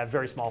and have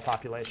very small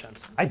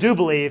populations. I do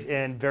believe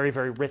in very,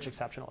 very rich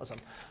exceptionalism,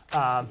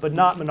 but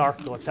not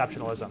monarchical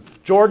exceptionalism.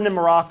 Jordan and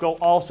Morocco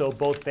also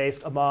both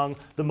faced among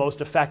the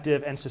most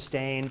effective and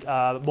sustained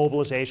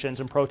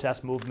mobilizations and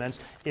protest movements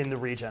in the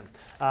region.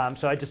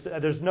 So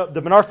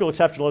the monarchical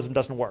exceptionalism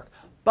doesn't work.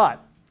 But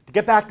to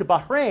get back to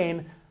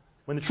Bahrain,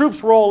 when the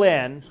troops roll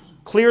in,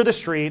 clear the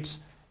streets,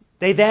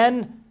 the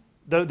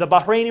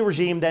Bahraini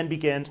regime then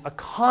begins a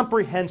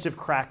comprehensive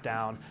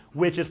crackdown,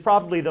 which is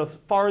probably the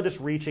farthest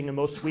reaching and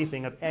most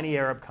sweeping of any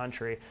Arab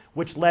country,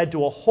 which led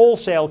to a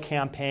wholesale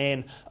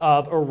campaign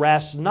of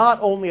arrests, not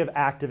only of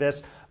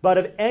activists, but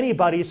of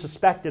anybody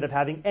suspected of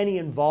having any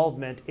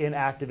involvement in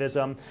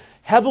activism,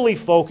 heavily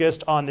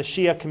focused on the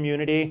Shia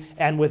community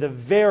and with a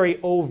very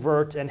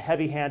overt and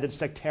heavy-handed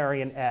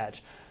sectarian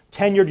edge.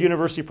 Tenured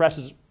university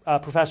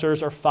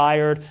professors are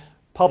fired.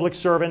 Public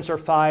servants are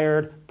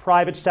fired,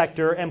 private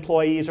sector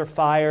employees are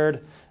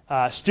fired,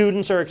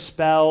 students are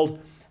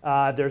expelled,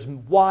 there's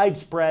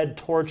widespread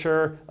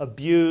torture,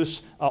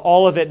 abuse,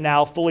 all of it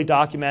now fully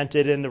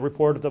documented in the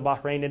report of the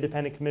Bahrain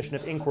Independent Commission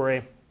of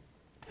Inquiry.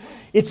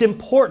 It's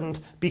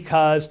important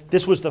because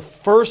this was the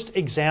first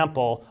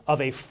example of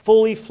a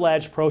fully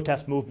fledged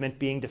protest movement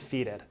being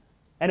defeated,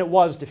 and it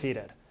was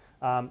defeated.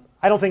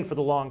 I don't think for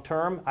the long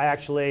term.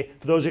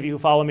 For those of you who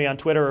follow me on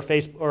Twitter or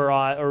Facebook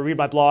or read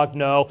my blog,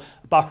 know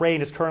Bahrain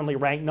is currently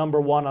ranked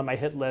 #1 on my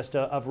hit list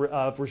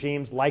of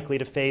regimes likely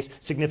to face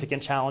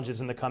significant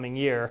challenges in the coming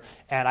year.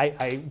 And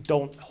I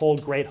don't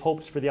hold great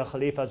hopes for the Al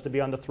Khalifas to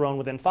be on the throne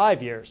within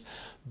 5 years.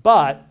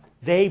 But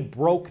they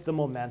broke the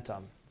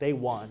momentum. They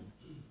won.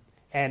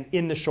 And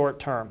in the short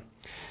term.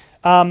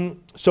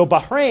 So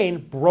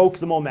Bahrain broke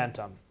the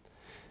momentum.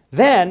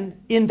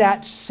 Then, in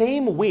that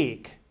same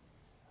week,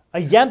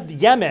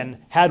 Yemen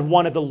had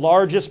one of the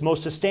largest,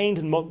 most sustained,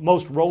 and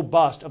most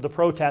robust of the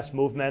protest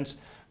movements.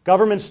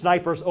 Government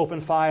snipers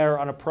opened fire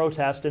on a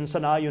protest in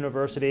Sana'a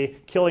University,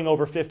 killing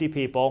over 50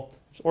 people,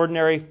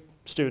 ordinary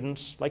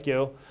students like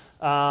you.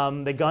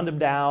 They gunned them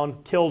down,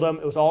 killed them.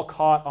 It was all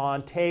caught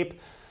on tape.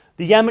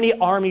 The Yemeni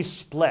army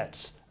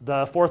splits.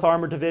 The 4th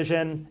Armored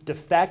Division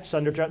defects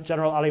under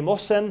General Ali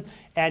Mohsen,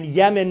 and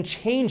Yemen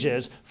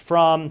changes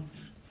from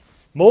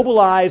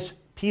mobilized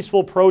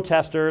peaceful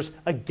protesters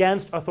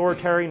against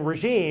authoritarian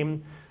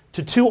regime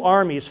to 2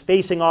 armies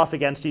facing off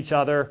against each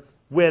other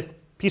with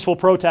peaceful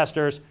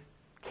protesters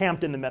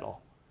camped in the middle.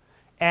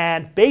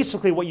 And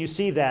basically what you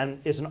see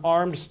then is an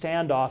armed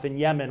standoff in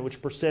Yemen which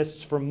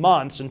persists for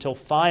months until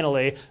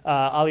finally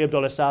Ali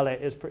Abdullah Saleh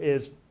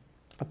is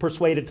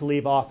persuaded to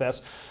leave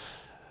office.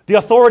 The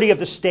authority of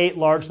the state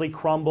largely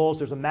crumbles.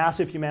 There's a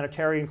massive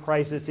humanitarian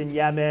crisis in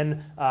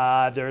Yemen.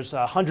 There's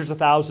hundreds of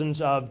thousands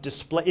of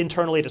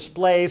internally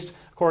displaced.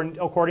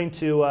 According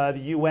to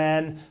the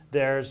UN,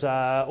 there's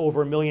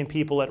over 1 million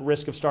people at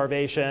risk of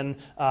starvation,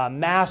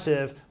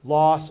 massive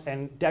loss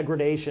and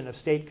degradation of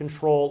state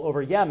control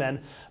over Yemen.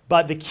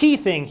 But the key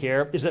thing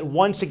here is that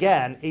once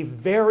again, a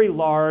very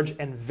large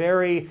and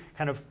very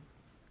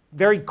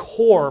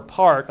core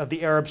part of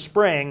the Arab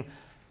Spring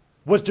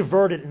was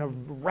diverted in a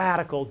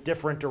radical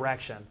different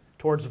direction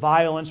towards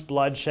violence,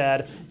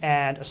 bloodshed,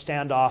 and a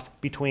standoff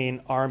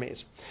between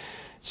armies.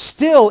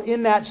 Still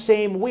in that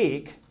same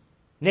week,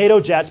 NATO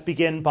jets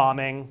begin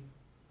bombing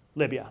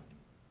Libya.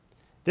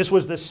 This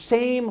was the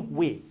same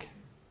week.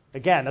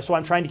 Again, that's why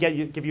I'm trying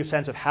to give you a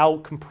sense of how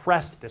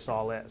compressed this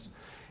all is.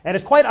 And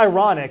it's quite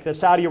ironic that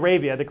Saudi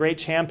Arabia, the great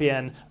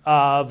champion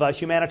of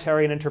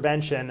humanitarian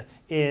intervention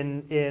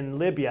in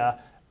Libya,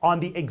 on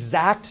the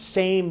exact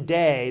same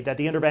day that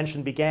the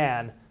intervention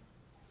began,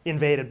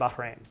 invaded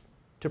Bahrain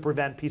to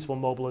prevent peaceful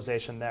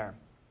mobilization there.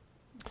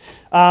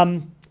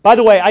 By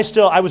the way,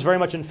 I was very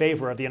much in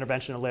favor of the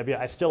intervention in Libya.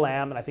 I still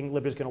am, and I think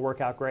Libya's going to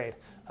work out great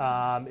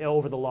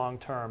over the long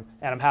term.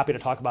 And I'm happy to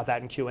talk about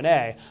that in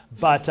Q&A.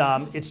 But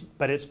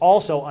it's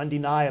also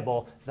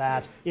undeniable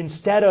that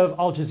instead of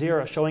Al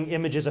Jazeera showing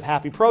images of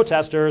happy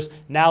protesters,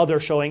 now they're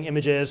showing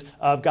images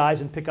of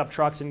guys in pickup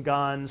trucks and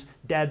guns,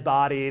 dead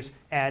bodies,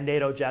 and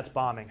NATO jets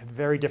bombing. A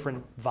very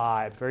different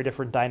vibe, very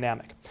different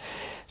dynamic.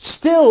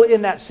 Still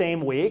in that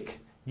same week,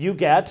 you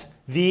get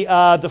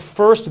the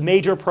first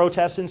major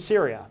protest in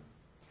Syria.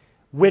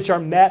 which are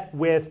met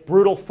with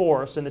brutal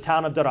force in the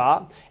town of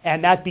Daraa,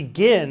 and that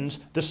begins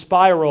the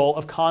spiral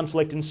of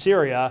conflict in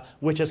Syria,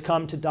 which has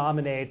come to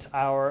dominate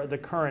the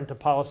current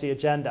policy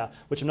agenda,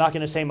 which I'm not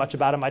going to say much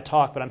about in my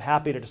talk, but I'm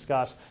happy to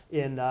discuss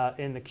in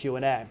the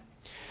Q&A.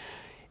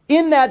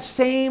 In that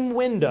same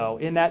window,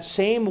 in that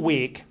same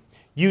week,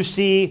 you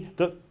see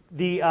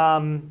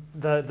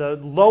the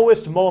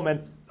lowest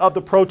moment of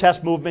the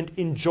protest movement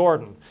in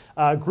Jordan.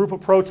 A group of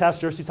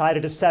protesters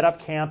decided to set up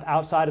camp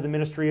outside of the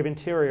Ministry of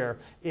Interior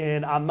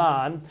in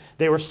Amman.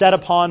 They were set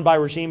upon by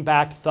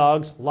regime-backed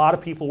thugs. A lot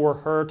of people were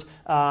hurt.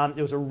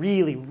 It was a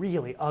really,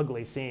 really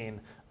ugly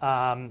scene.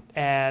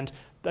 And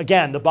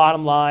again, the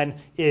bottom line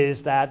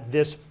is that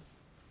this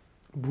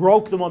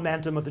broke the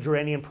momentum of the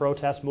Jordanian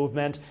protest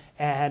movement.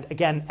 And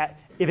again,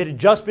 if it had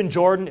just been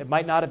Jordan, it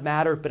might not have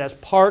mattered. But as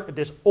part of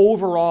this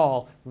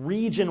overall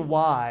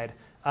region-wide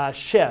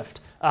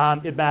shift,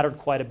 it mattered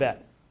quite a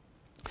bit.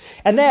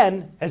 And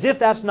then, as if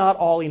that's not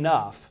all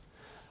enough,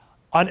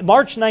 on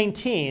March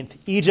 19th,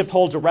 Egypt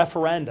holds a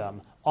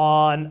referendum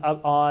on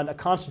a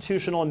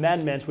constitutional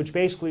amendment which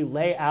basically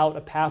lay out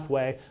a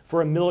pathway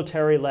for a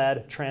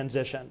military-led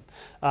transition.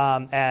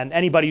 And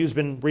anybody who's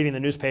been reading the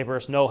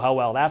newspapers know how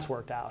well that's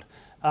worked out.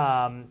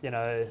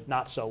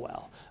 Not so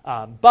well.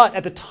 But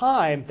at the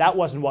time,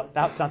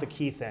 that's not the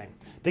key thing.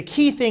 The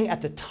key thing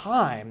at the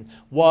time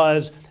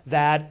was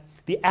that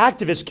the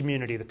activist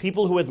community, the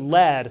people who had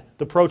led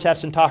the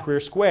protests in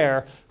Tahrir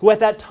Square, who at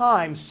that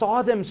time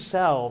saw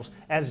themselves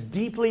as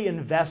deeply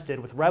invested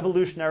with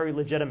revolutionary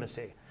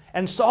legitimacy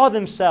and saw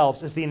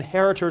themselves as the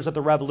inheritors of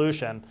the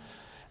revolution,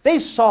 they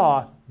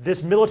saw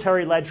this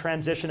military-led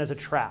transition as a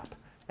trap,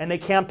 and they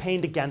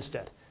campaigned against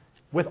it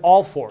with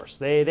all force.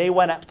 They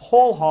went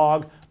whole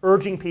hog,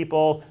 urging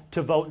people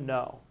to vote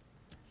no.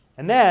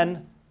 And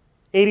then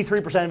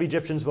 83% of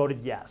Egyptians voted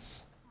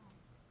yes,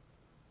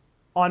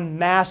 on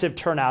massive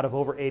turnout of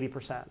over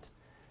 80%.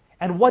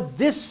 And what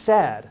this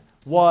said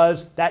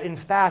was that, in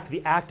fact,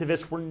 the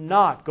activists were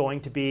not going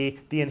to be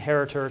the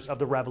inheritors of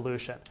the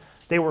revolution.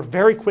 They were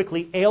very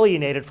quickly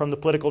alienated from the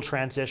political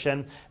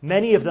transition.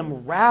 Many of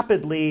them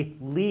rapidly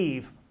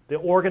leave the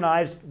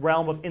organized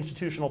realm of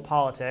institutional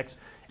politics,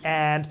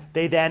 and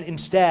they then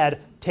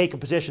instead take a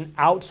position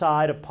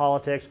outside of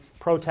politics,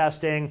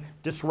 protesting,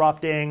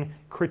 disrupting,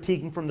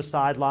 critiquing from the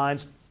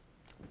sidelines.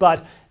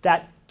 But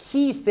that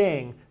key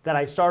thing that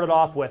I started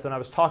off with when I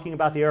was talking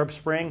about the Arab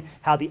Spring,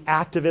 how the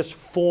activists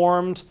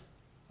formed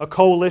a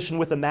coalition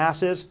with the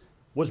masses,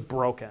 was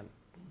broken.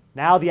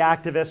 Now the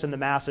activists and the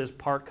masses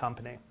part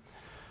company.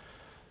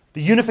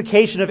 The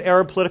unification of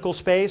Arab political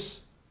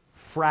space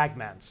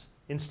fragments.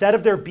 Instead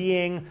of there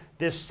being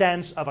this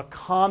sense of a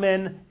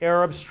common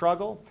Arab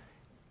struggle,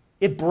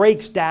 it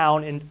breaks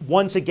down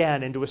once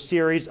again into a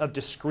series of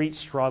discrete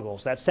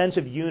struggles. That sense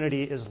of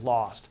unity is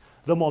lost.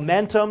 The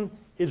momentum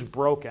is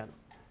broken.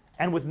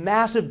 And with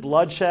massive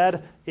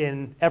bloodshed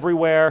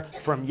everywhere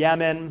from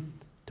Yemen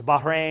to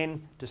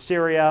Bahrain to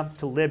Syria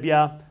to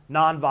Libya,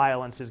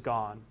 nonviolence is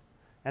gone.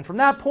 And from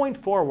that point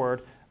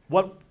forward,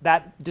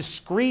 that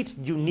discrete,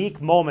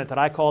 unique moment that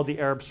I call the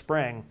Arab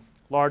Spring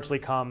largely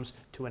comes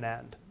to an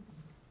end.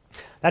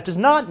 That does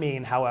not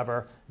mean,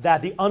 however,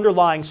 that the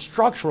underlying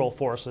structural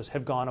forces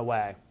have gone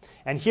away.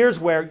 And here's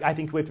where I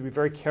think we have to be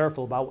very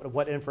careful about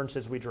what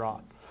inferences we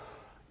draw.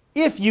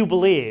 If you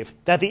believe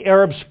that the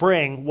Arab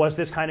Spring was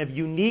this kind of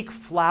unique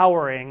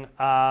flowering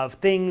of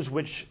things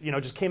which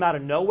just came out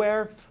of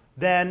nowhere,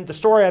 then the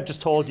story I've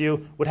just told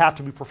you would have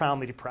to be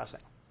profoundly depressing.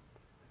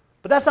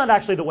 But that's not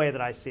actually the way that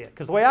I see it.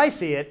 Because the way I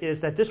see it is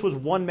that this was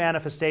one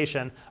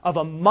manifestation of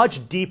a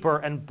much deeper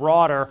and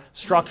broader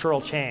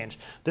structural change.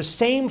 The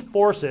same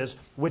forces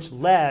which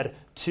led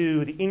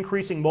to the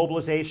increasing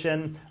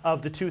mobilization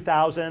of the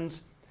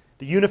 2000s,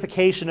 the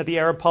unification of the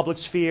Arab public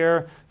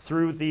sphere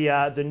through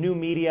the new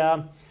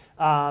media,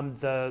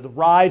 the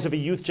rise of a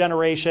youth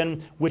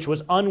generation which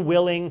was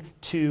unwilling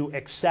to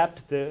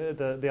accept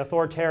the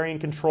authoritarian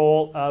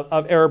control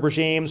of Arab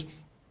regimes.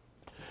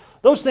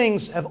 Those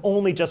things have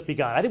only just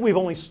begun. I think we've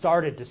only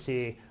started to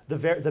see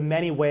the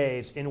many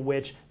ways in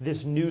which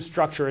this new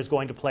structure is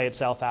going to play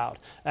itself out.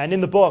 And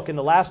in the book, in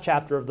the last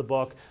chapter of the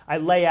book, I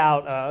lay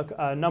out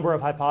a number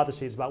of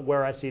hypotheses about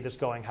where I see this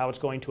going, how it's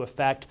going to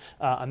affect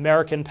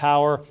American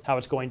power, how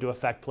it's going to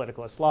affect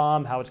political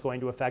Islam, how it's going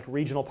to affect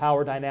regional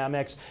power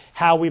dynamics,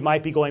 how we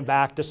might be going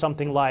back to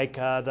something like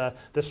the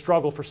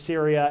struggle for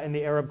Syria in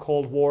the Arab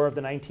Cold War of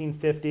the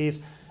 1950s.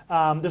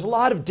 There's a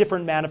lot of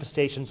different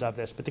manifestations of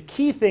this, but the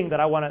key thing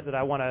that I want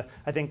to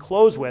I think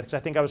close with, because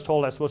I think I was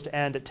told I was supposed to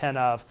end at 10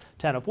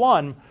 of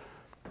 1,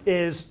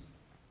 is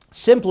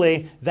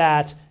simply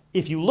that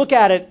if you look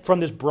at it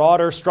from this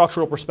broader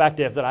structural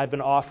perspective that I've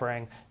been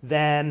offering,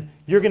 then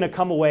you're going to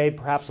come away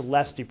perhaps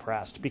less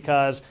depressed.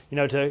 Because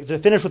to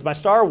finish with my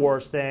Star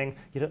Wars thing,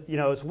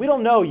 so we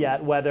don't know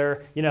yet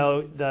whether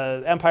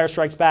the Empire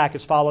Strikes Back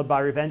is followed by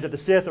Revenge of the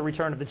Sith or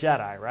Return of the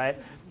Jedi, right?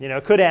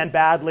 It could end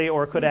badly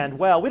or it could end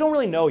well. We don't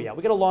really know yet.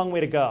 We got a long way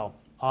to go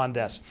on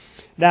this.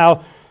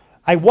 Now,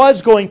 I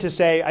was going to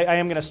say, I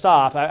am going to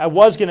stop, I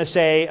was going to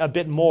say a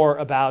bit more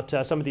about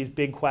some of these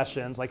big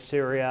questions like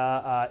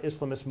Syria,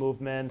 Islamist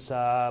movements,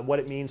 what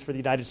it means for the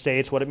United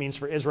States, what it means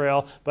for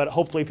Israel, but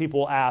hopefully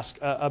people will ask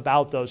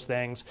about those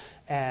things,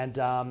 and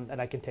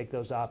I can take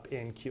those up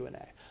in Q&A.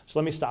 So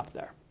let me stop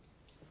there.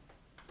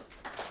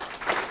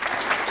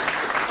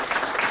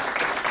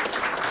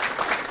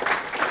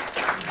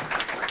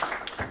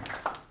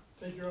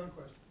 Take your own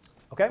question.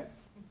 Okay.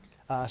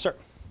 Sir.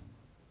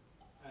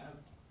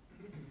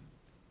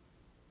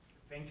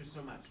 Thank you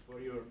so much for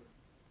your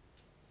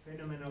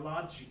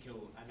phenomenological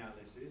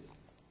analysis.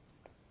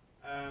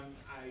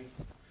 I,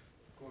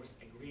 of course,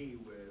 agree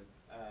with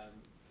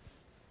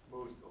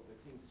most of the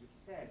things you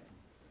said,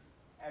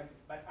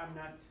 but I'm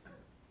not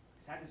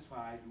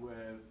satisfied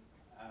with.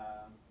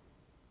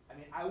 I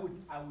mean, I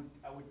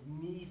would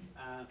need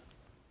a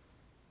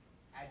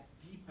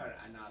deeper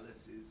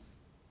analysis,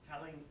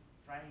 trying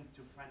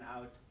to find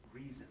out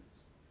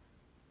reasons.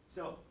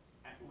 So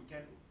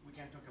we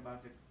can talk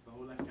about it the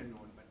whole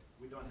afternoon, but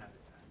we don't have the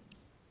time.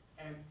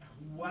 And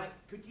why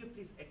could you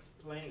please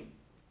explain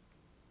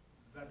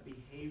the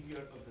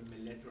behavior of the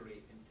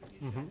military in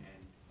Tunisia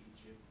and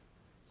Egypt?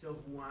 So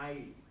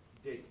why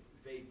did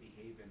they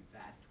behave in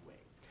that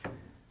way?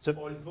 So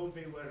although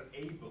they were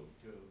able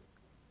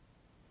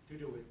to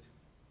do it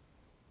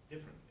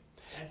differently,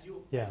 as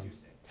you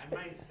said. And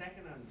my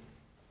second and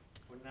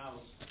for now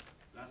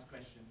last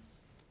question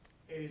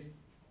is,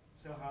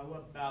 so how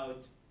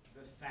about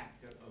the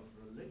factor of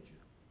religion?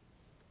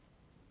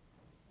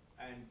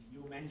 And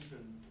you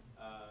mentioned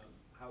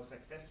how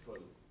successful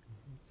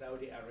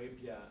Saudi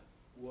Arabia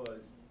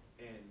was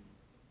in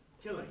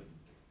killing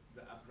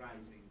the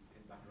uprisings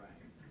in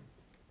Bahrain,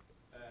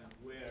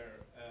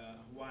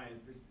 while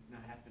this did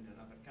not happen in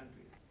other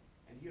countries.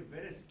 And here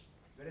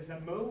there is a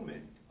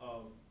moment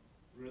of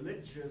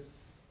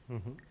religious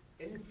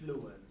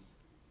influence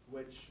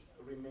which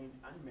remained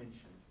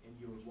unmentioned in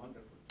your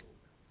wonderful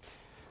talk.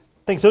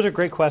 Thanks. Those are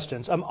great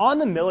questions. On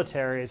the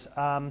militaries,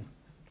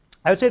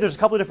 I would say there's a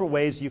couple of different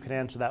ways you can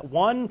answer that.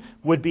 One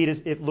would be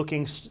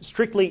looking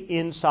strictly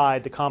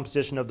inside the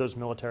composition of those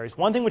militaries.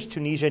 One thing which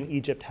Tunisia and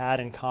Egypt had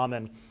in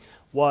common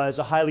was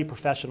a highly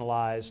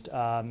professionalized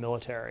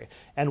military,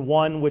 and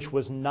one which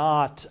was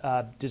not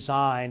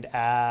designed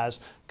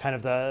as kind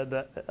of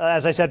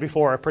as I said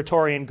before, a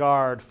Praetorian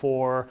Guard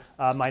for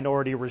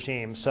minority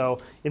regimes. So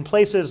in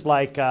places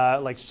like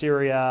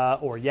Syria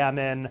or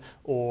Yemen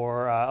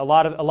or a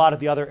lot of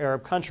the other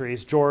Arab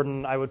countries,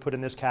 Jordan I would put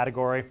in this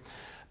category,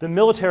 the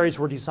militaries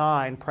were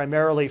designed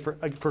primarily for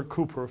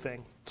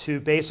coup-proofing, to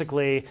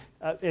basically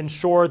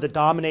ensure the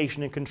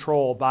domination and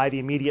control by the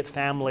immediate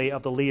family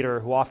of the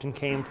leader, who often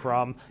came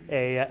from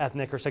a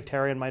ethnic or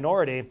sectarian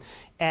minority.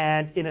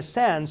 And in a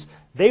sense,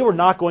 they were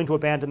not going to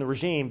abandon the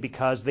regime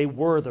because they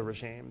were the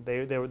regime.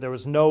 There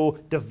was no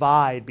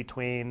divide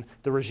between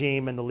the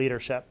regime and the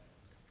leadership.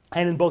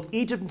 And in both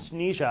Egypt and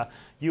Tunisia,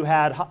 you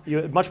had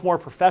much more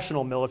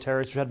professional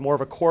militaries who had more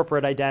of a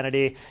corporate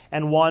identity,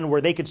 and one where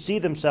they could see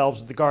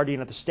themselves as the guardian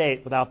of the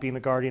state without being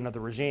the guardian of the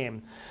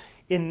regime.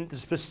 In the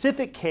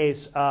specific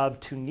case of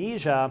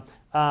Tunisia,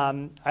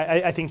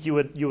 I think you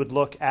would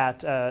look at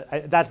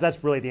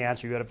that's really the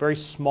answer. You had a very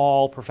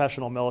small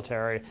professional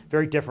military,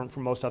 very different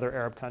from most other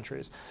Arab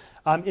countries.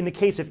 In the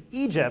case of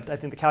Egypt, I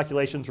think the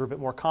calculations were a bit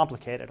more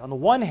complicated. On the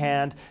one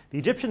hand, the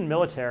Egyptian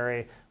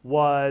military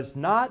was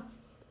not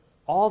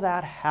all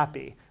that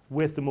happy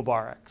with the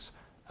Mubaraks.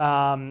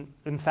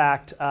 In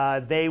fact,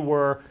 they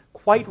were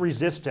quite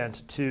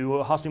resistant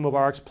to Hosni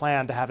Mubarak's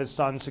plan to have his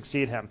son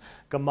succeed him.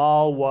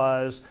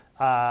 Gamal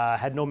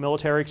had no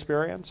military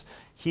experience.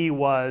 He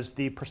was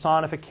the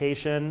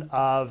personification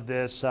of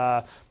this,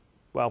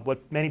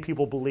 what many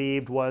people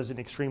believed was an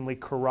extremely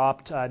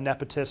corrupt,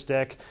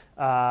 nepotistic,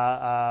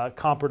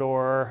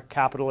 comprador,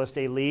 capitalist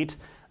elite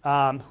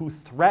who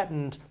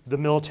threatened the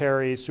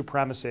military's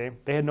supremacy.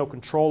 They had no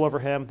control over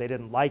him. They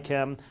didn't like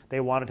him. They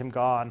wanted him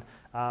gone.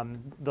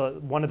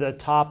 One of the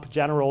top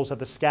generals of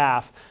the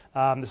SCAF,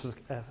 this was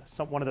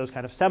one of those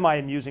kind of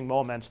semi-amusing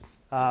moments,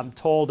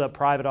 told a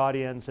private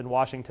audience in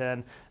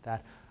Washington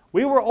that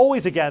we were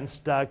always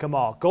against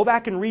Gamal. Go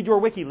back and read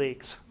your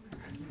WikiLeaks.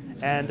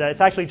 And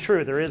it's actually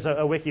true. There is a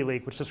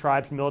WikiLeaks which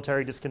describes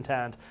military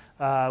discontent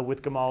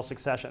with Gamal's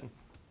succession.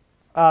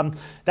 I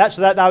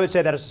would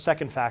say that is the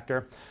second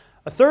factor.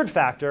 A third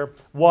factor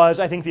was,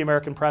 I think, the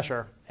American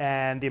pressure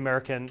and the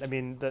American. I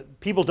mean,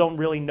 people don't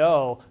really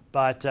know,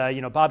 but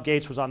Bob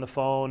Gates was on the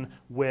phone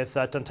with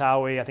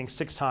Tantawi, I think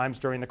 6 times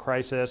during the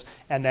crisis,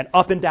 and then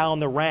up and down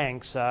the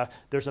ranks.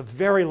 There's a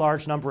very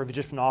large number of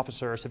Egyptian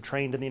officers have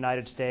trained in the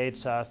United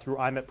States through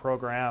IMET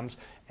programs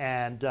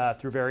and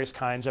through various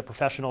kinds of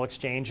professional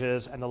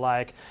exchanges and the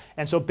like.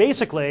 And so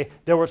basically,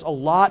 there was a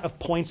lot of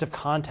points of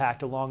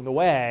contact along the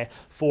way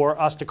for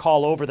us to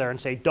call over there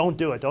and say, don't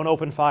do it, don't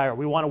open fire,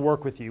 we want to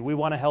work with you, we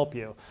want to help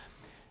you.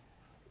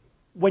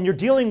 When you're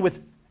dealing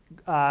with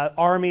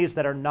armies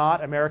that are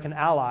not American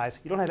allies,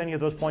 you don't have any of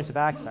those points of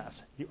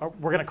access.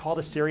 We're going to call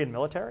the Syrian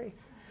military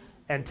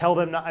and tell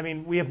them,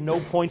 we have no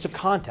points of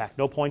contact,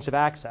 no points of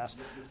access.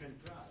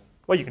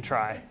 Well, you can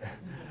try.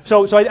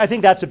 So I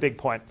think that's a big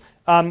point.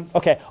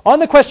 Okay, on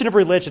the question of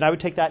religion, I would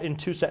take that in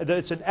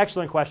it's an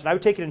excellent question. I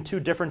would take it in two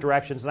different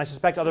directions, and I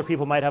suspect other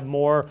people might have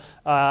more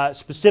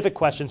specific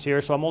questions here,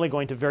 so I'm only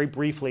going to very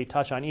briefly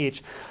touch on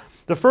each.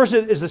 The first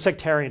is the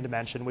sectarian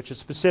dimension, which is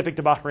specific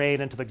to Bahrain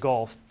and to the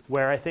Gulf,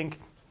 where I think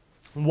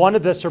one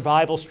of the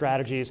survival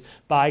strategies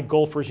by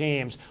Gulf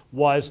regimes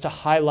was to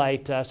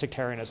highlight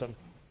sectarianism,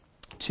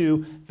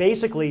 to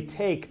basically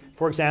take,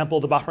 for example,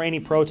 the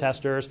Bahraini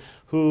protesters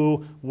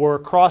who were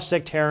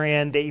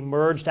cross-sectarian. They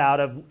emerged out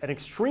of an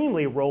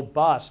extremely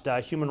robust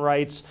human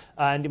rights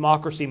and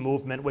democracy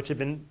movement, which had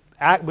been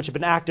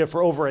active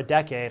for over a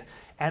decade,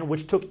 and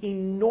which took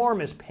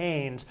enormous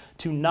pains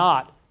to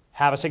not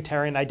have a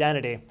sectarian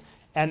identity.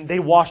 And they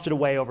washed it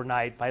away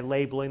overnight by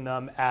labeling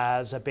them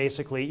as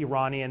basically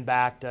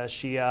Iranian-backed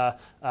Shia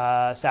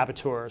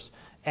saboteurs.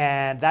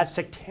 And that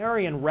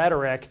sectarian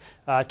rhetoric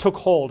took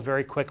hold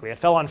very quickly. It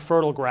fell on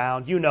fertile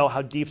ground. You know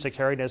how deep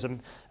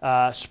sectarianism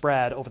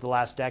spread over the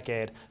last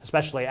decade,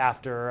 especially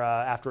after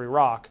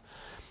Iraq.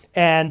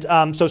 And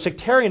so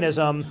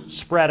sectarianism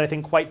spread, I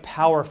think, quite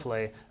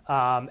powerfully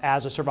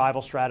as a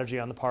survival strategy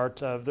on the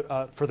part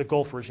of for the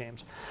Gulf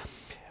regimes.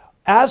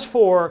 As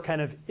for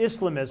kind of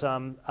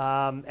Islamism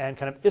and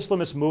kind of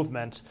Islamist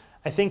movement,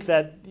 I think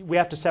that we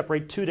have to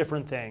separate two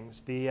different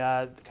things: the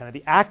kind of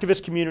the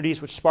activist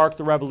communities which sparked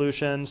the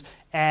revolutions,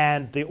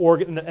 and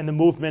the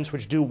movements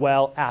which do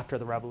well after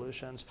the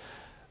revolutions.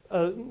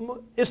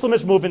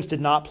 Islamist movements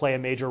did not play a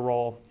major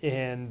role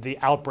in the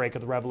outbreak of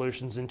the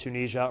revolutions in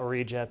Tunisia or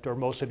Egypt or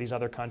most of these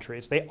other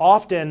countries. They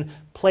often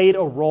played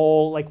a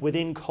role like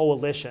within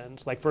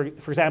coalitions. Like for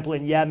example,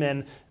 in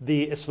Yemen,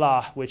 the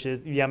Islah, which is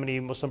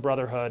Yemeni Muslim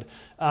Brotherhood,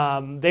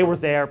 they were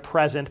there,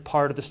 present,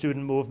 part of the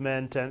student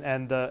movement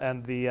and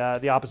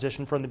the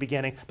opposition from the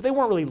beginning, but they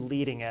weren't really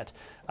leading it.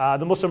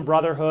 The Muslim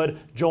Brotherhood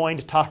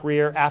joined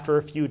Tahrir after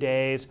a few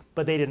days,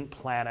 but they didn't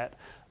plan it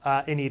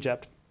in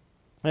Egypt.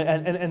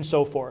 And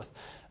so forth.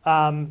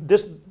 But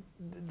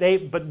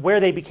where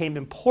they became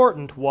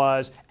important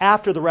was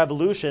after the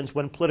revolutions,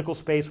 when political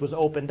space was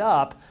opened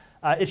up.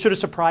 It should have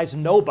surprised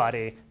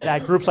nobody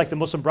that groups like the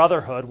Muslim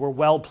Brotherhood were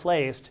well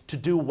placed to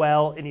do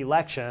well in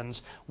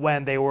elections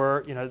when they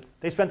were,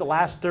 they spent the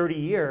last 30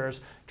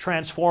 years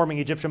transforming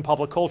Egyptian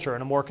public culture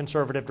in a more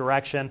conservative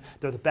direction.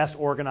 They're the best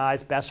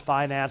organized, best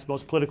financed,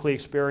 most politically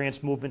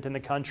experienced movement in the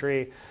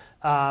country.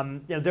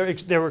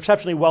 They were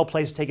exceptionally well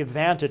placed to take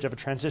advantage of a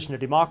transition to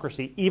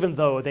democracy, even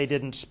though they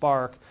didn't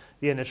spark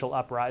the initial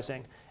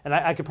uprising. And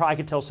I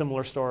could tell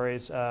similar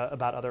stories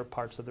about other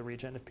parts of the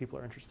region if people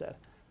are interested.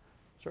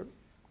 Sure.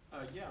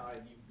 You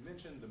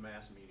mentioned the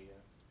mass media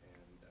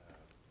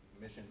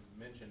and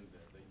mentioned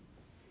the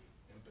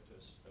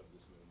impetus of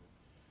this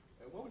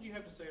movement. What would you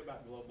have to say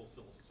about global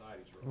civil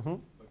society's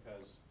role?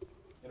 Because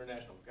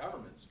international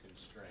governments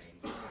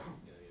constrained the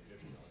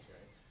Egyptian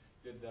military.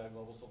 Did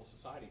global civil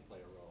society play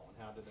a role? And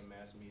how did the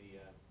mass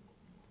media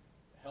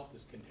help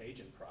this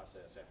contagion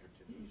process after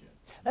Tunisia?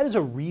 That is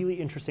a really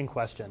interesting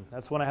question.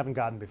 That's one I haven't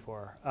gotten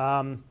before.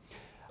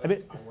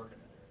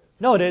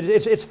 No,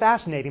 it's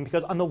fascinating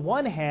because on the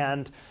one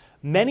hand,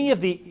 many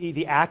of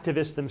the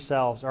activists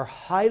themselves are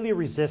highly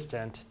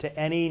resistant to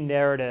any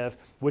narrative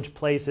which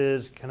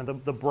places kind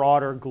of the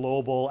broader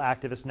global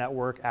activist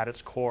network at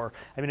its core.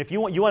 I mean, if you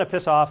want to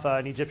piss off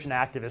an Egyptian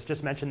activist,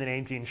 just mention the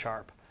name Gene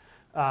Sharp.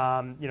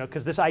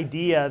 Because this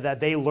idea that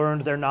they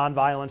learned their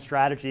nonviolent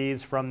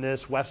strategies from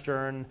this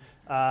Western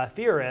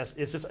theorist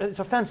it's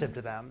offensive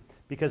to them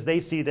because they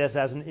see this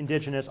as an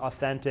indigenous,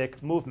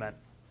 authentic movement.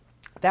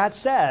 That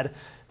said,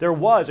 there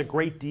was a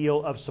great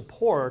deal of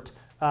support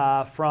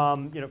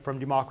from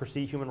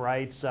democracy, human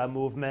rights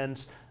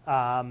movements,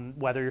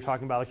 whether you're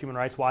talking about like Human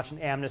Rights Watch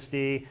and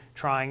Amnesty,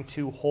 trying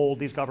to hold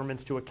these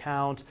governments to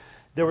account.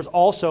 There was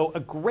also a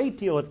great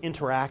deal of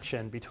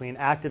interaction between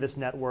activist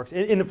networks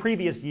in the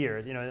previous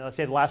year. Let's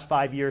say the last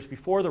 5 years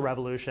before the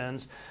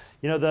revolutions.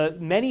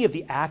 Many of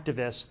the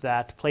activists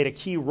that played a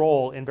key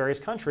role in various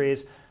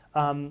countries,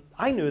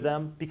 I knew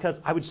them because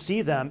I would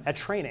see them at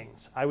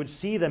trainings. I would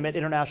see them at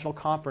international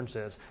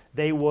conferences.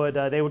 They would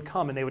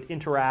come and they would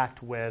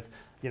interact with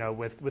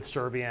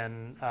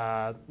Serbian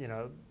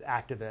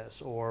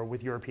activists or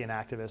with European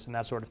activists and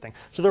that sort of thing.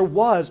 So there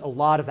was a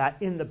lot of that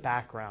in the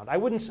background. I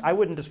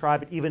wouldn't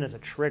describe it even as a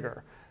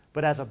trigger,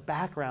 but as a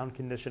background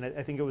condition,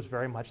 I think it was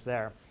very much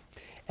there.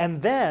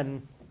 And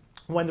then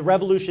when the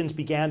revolutions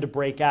began to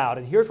break out,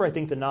 and here's where I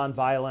think the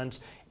nonviolence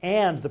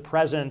and the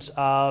presence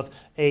of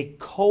a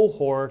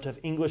cohort of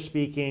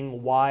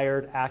English-speaking,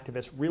 wired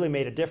activists really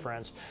made a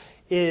difference,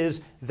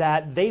 is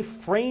that they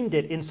framed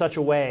it in such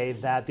a way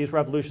that these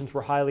revolutions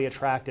were highly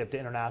attractive to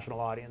international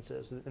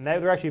audiences. And they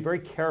were actually very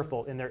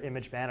careful in their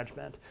image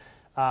management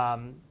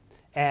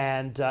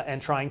and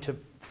trying to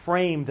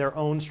frame their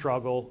own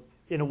struggle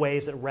in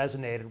ways that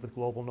resonated with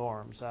global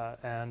norms.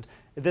 And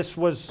this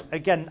was,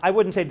 again, I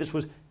wouldn't say this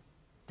was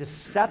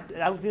deceptive.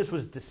 I don't think this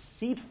was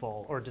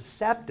deceitful or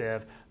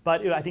deceptive,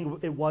 but I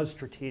think it was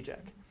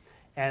strategic.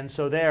 And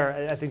so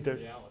there, I think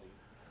there's...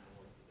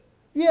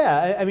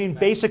 Yeah, I mean,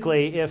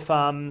 basically, if,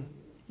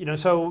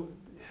 so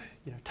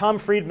Tom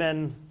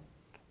Friedman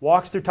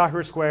walks through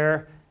Tahrir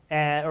Square,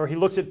 or he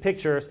looks at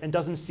pictures and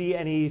doesn't see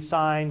any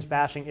signs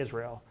bashing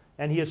Israel.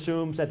 And he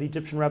assumes that the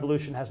Egyptian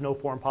revolution has no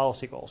foreign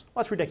policy goals.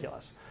 Well, that's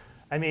ridiculous.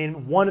 I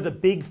mean, one of the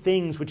big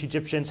things which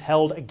Egyptians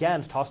held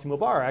against Hosni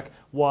Mubarak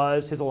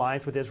was his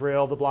alliance with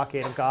Israel, the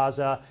blockade of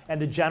Gaza,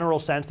 and the general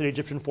sense that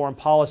Egyptian foreign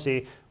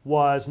policy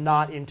was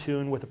not in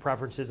tune with the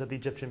preferences of the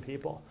Egyptian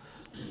people.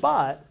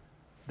 But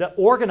the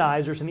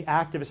organizers and the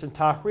activists in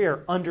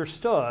Tahrir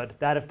understood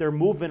that if their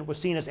movement was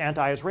seen as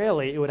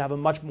anti-Israeli, it would have a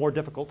much more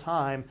difficult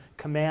time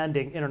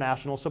commanding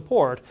international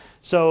support.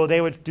 So they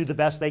would do the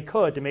best they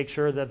could to make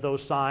sure that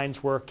those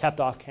signs were kept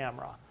off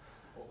camera.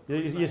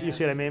 You see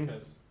what I mean?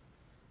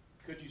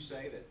 Could you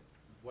say that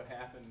what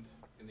happened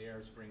in the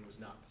Arab Spring was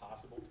not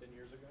possible 10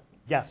 years ago?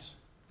 Yes.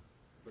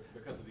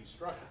 Because of these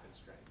structural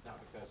constraints, not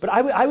because... But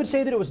I would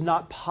say that it was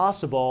not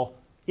possible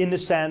in the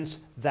sense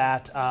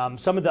that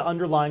some of the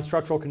underlying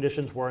structural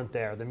conditions weren't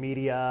there. The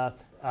media,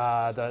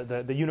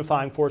 the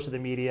unifying force of the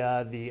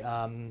media, the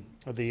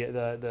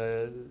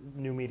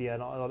new media,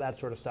 and all that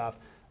sort of stuff.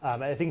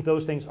 I think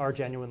those things are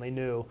genuinely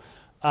new.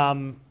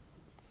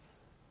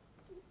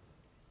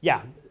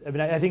 Yeah, I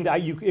mean, I think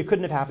that it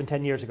couldn't have happened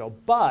 10 years ago.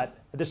 But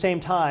at the same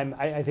time,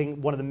 I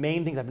think one of the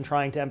main things I've been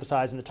trying to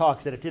emphasize in the talk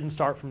is that it didn't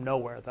start from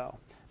nowhere, though.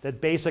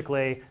 That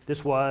basically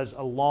this was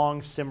a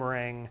long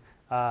simmering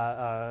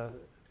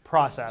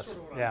process. That's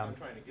sort of what yeah. I'm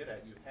trying to get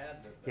at. You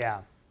had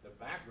the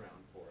background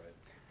for it,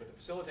 but the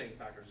facilitating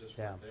factors just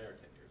weren't there 10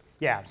 years ago.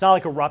 Yeah, it's not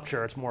like a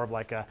rupture. It's more of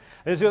like a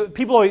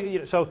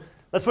people. So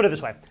let's put it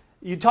this way: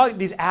 you talk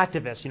these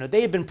activists.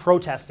 They have been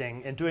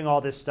protesting and doing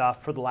all this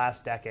stuff for the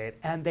last decade,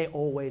 and they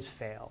always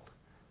failed.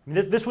 I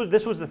mean, this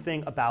was the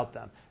thing about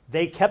them.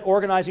 They kept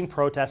organizing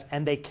protests,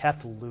 and they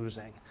kept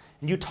losing.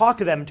 And you talk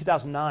to them in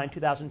 2009,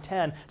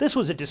 2010. This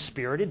was a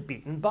dispirited,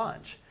 beaten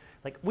bunch.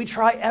 Like, we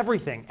try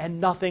everything,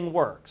 and nothing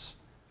works.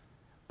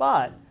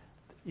 But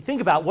you think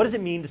about, what does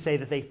it mean to say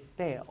that they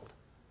failed?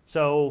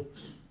 So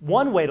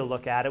one way to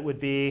look at it would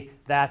be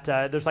that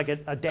there's like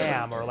a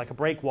dam or like a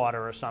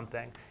breakwater or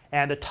something,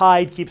 and the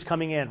tide keeps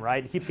coming in,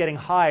 right? It keeps getting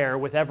higher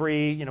with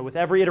every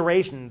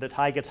iteration. The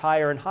tide gets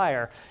higher and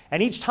higher,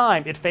 and each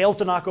time it fails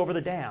to knock over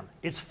the dam.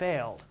 It's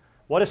failed.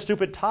 What a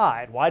stupid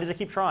tide. Why does it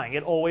keep trying?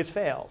 It always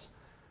fails.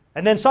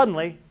 And then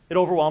suddenly it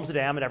overwhelms the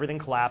dam and everything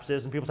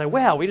collapses, and people say,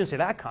 well, we didn't see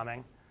that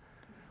coming.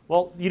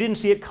 Well, you didn't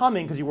see it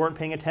coming because you weren't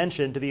paying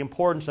attention to the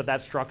importance of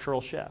that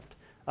structural shift,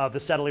 of the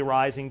steadily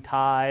rising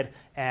tide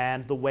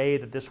and the way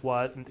that this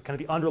was, kind of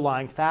the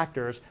underlying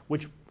factors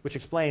which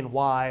explain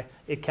why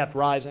it kept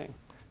rising.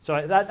 So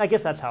I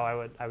guess that's how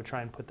I would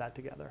try and put that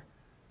together.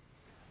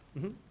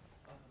 Mm-hmm.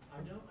 I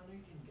know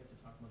you didn't get to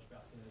talk much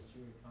about the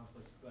Syria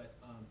conflict, but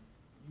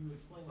you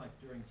explained like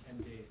during 10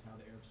 days how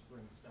the Arab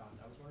Spring stopped.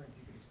 I was wondering if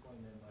you could explain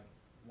then like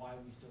why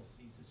we still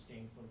see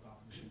sustained political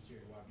opposition in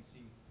Syria, why we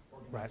see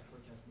organized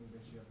protest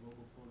movements, you have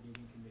local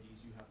coordinating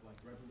committees, you have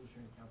like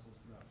revolutionary councils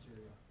throughout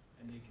Syria,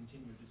 and they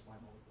continue despite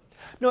all of this.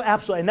 No,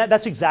 absolutely, and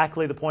that's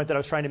exactly the point that I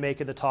was trying to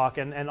make in the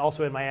talk and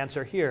also in my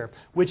answer here,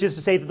 which is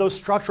to say that those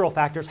structural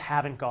factors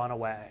haven't gone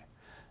away.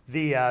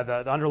 The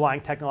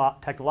underlying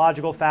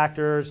technological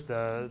factors,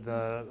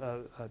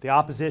 the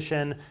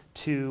opposition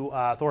to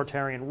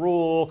authoritarian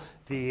rule,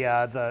 the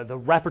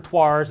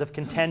repertoires of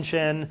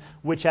contention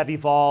which have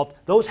evolved,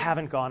 those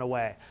haven't gone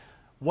away.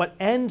 What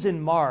ends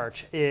in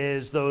March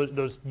is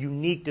those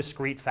unique,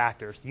 discrete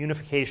factors, the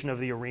unification of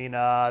the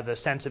arena, the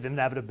sense of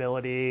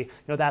inevitability,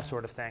 that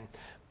sort of thing.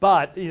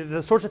 But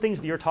the sorts of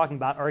things that you're talking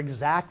about are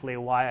exactly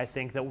why I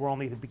think that we're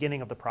only at the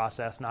beginning of the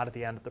process, not at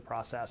the end of the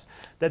process.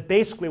 That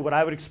basically what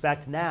I would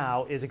expect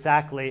now is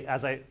exactly,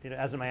 as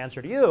in my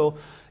answer to you,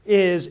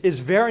 is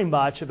very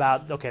much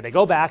about, okay, they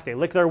go back, they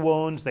lick their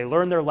wounds, they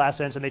learn their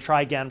lessons, and they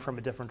try again from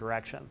a different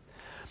direction.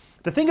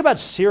 The thing about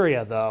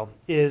Syria, though,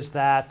 is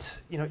that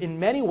in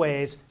many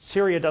ways,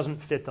 Syria doesn't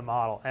fit the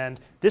model. And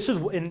this is,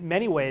 in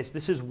many ways,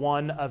 this is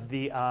one of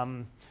the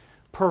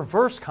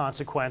perverse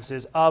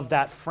consequences of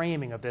that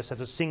framing of this as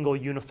a single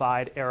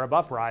unified Arab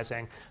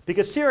uprising,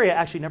 because Syria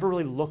actually never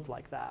really looked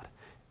like that.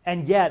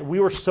 And yet we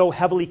were so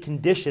heavily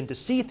conditioned to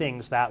see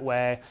things that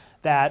way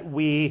that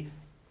we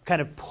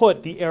kind of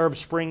put the Arab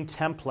Spring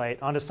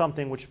template onto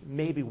something which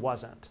maybe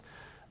wasn't.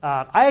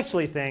 I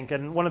actually think,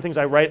 and one of the things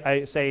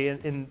I say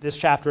in this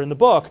chapter in the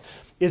book,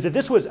 is that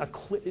this was,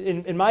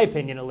 in my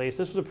opinion at least,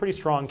 this was a pretty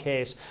strong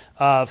case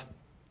of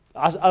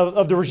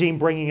the regime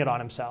bringing it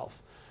on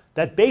himself.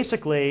 That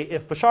basically,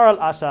 if Bashar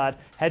al-Assad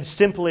had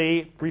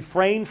simply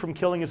refrained from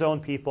killing his own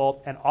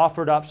people and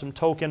offered up some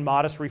token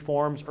modest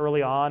reforms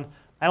early on,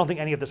 I don't think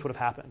any of this would have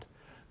happened.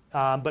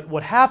 But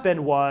what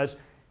happened was,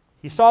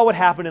 he saw what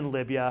happened in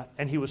Libya,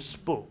 and he was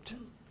spooked.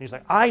 He's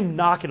like, I'm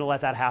not going to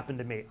let that happen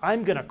to me.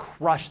 I'm going to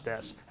crush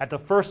this at the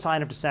first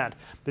sign of dissent.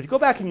 But if you go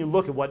back and you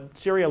look at what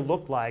Syria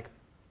looked like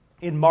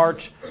in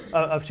March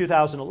of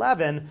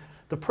 2011,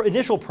 the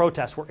initial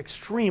protests were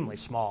extremely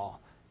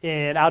small.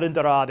 Out in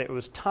Daraa, it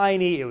was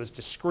tiny, it was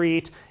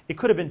discreet, it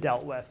could have been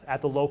dealt with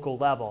at the local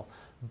level.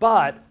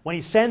 But when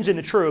he sends in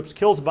the troops,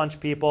 kills a bunch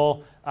of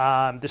people,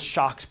 this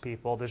shocks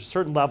people. There's a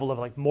certain level of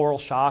like moral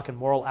shock and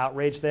moral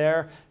outrage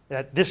there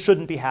that this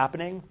shouldn't be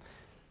happening.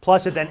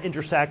 Plus, it then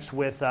intersects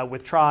with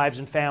tribes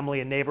and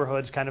family and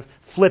neighborhoods, kind of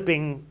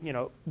flipping,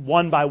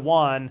 one by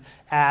one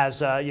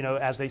as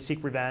as they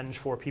seek revenge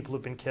for people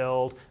who've been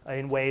killed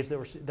in ways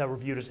that were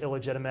viewed as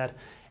illegitimate.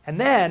 And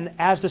then,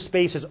 as the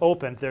space is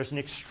opened, there's an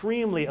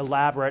extremely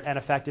elaborate and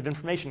effective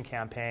information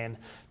campaign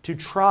to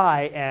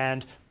try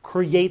and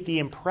create the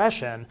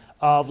impression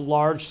of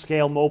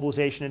large-scale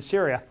mobilization in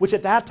Syria, which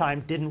at that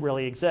time didn't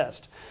really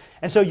exist.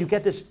 And so you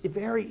get this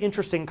very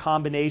interesting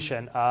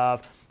combination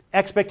of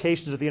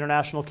expectations of the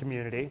international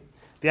community,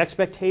 the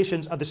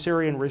expectations of the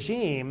Syrian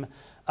regime,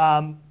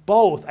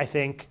 both, I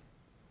think,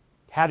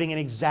 having an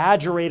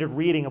exaggerated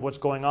reading of what's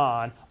going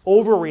on,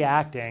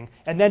 overreacting,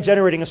 and then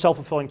generating a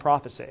self-fulfilling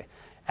prophecy.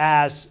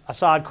 As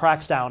Assad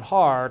cracks down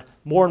hard,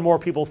 more and more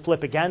people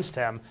flip against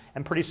him,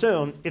 and pretty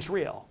soon it's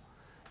real.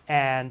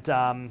 And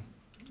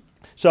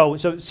so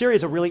Syria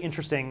is a really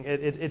interesting,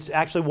 it's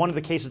actually one of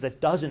the cases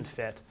that doesn't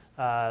fit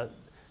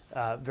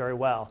very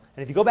well.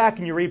 And if you go back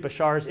and you read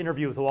Bashar's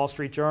interview with the Wall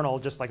Street Journal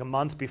just like a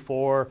month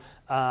before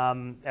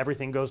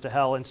everything goes to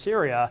hell in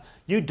Syria,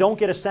 you don't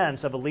get a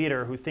sense of a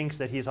leader who thinks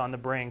that he's on the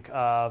brink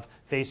of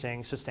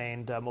facing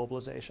sustained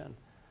mobilization.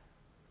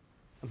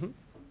 Mm-hmm.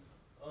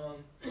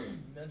 You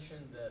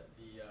mentioned that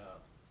the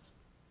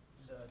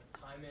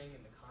timing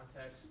and the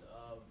context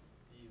of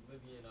the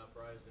Libyan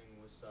uprising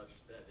was such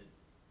that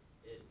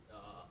it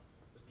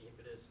was the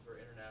impetus for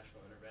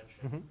international intervention.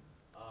 Mm-hmm.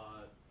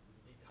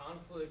 The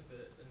conflict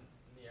in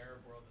the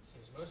Arab world that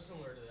seems most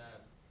similar to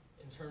that,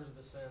 in terms of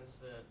the sense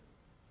that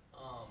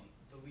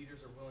the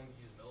leaders are willing to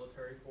use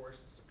military force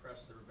to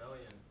suppress the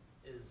rebellion,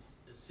 is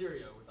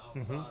Syria with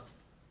al-Assad.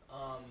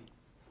 Mm-hmm.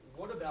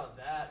 What about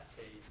that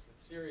case with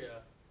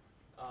Syria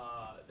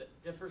that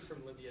differs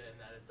from Libya in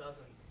that it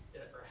doesn't,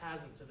 or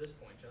hasn't to this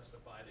point,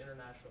 justified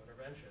international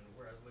intervention,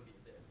 whereas Libya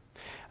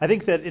did? I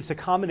think that it's a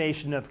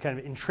combination of kind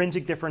of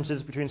intrinsic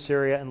differences between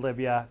Syria and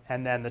Libya,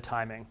 and then the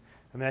timing.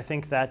 I mean, I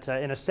think that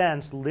in a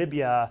sense,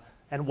 Libya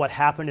and what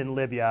happened in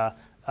Libya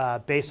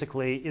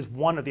basically is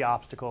one of the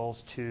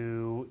obstacles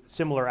to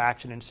similar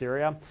action in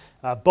Syria,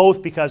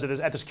 both because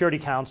at the Security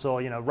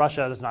Council,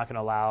 Russia is not going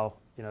to allow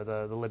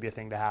the Libya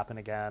thing to happen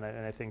again,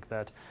 and I think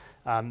that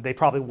they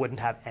probably wouldn't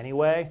have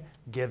anyway,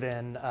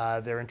 given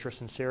their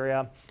interest in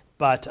Syria.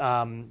 But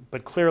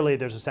clearly,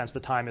 there's a sense the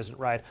time isn't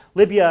right.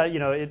 Libya,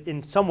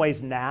 in some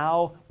ways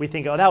now we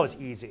think, oh, that was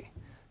easy.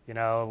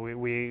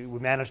 We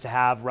managed to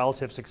have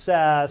relative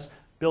success, $1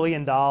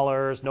 billion,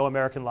 no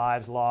American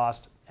lives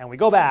lost, and we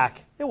go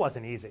back. It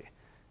wasn't easy,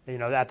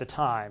 at the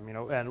time,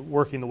 and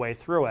working the way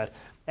through it.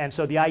 And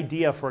so the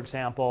idea, for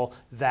example,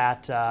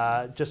 that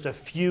just a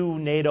few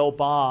NATO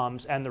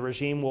bombs and the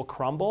regime will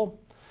crumble.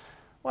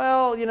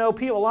 Well,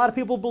 a lot of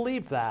people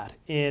believed that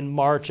in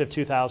March of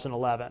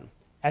 2011.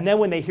 And then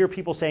when they hear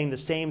people saying the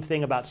same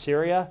thing about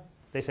Syria,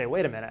 they say,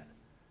 wait a minute.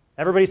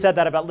 Everybody said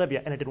that about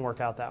Libya, and it didn't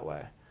work out that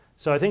way.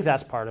 So I think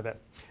that's part of it.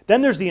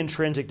 Then there's the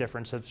intrinsic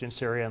difference between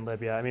Syria and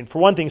Libya. I mean, for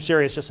one thing,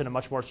 Syria is just in a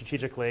much more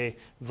strategically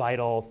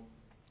vital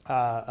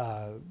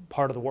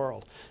part of the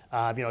world.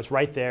 It's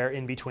right there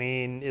in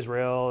between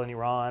Israel and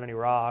Iran and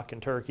Iraq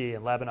and Turkey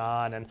and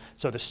Lebanon, and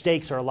so the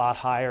stakes are a lot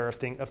higher of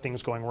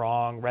things going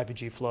wrong,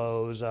 refugee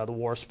flows, the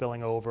war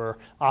spilling over,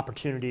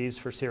 opportunities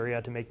for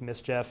Syria to make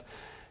mischief.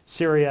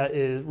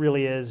 Syria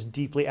really is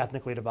deeply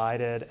ethnically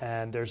divided,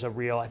 and there's a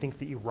real, I think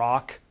the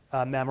Iraq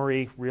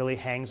memory really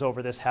hangs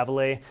over this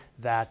heavily,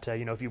 that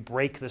if you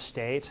break the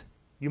state,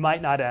 you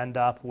might not end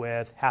up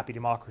with happy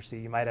democracy.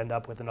 You might end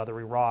up with another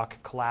Iraq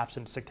collapse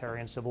into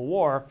sectarian civil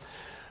war.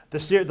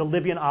 The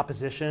Libyan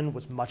opposition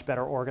was much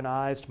better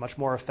organized, much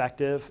more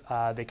effective.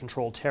 They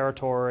controlled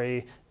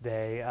territory.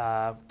 They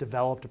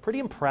developed a pretty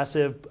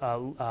impressive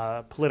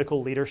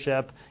political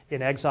leadership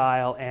in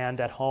exile and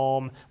at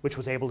home, which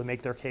was able to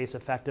make their case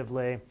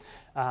effectively.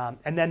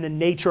 And then the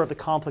nature of the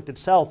conflict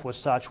itself was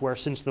such where,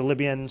 since the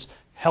Libyans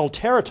held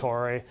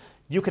territory,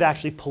 you could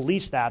actually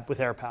police that with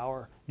air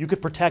power. You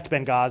could protect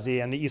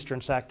Benghazi and the eastern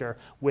sector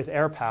with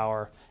air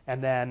power.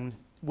 And then,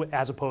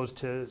 as opposed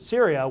to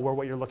Syria, where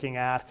what you're looking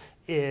at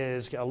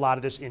is a lot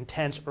of this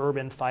intense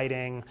urban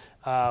fighting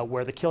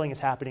where the killing is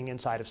happening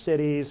inside of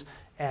cities,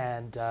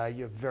 and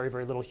you have very,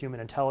 very little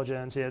human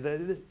intelligence.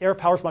 The air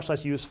power is much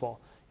less useful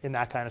in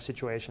that kind of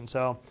situation.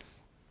 So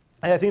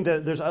I think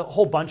that there's a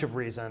whole bunch of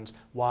reasons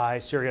why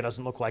Syria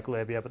doesn't look like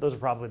Libya, but those are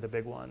probably the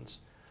big ones.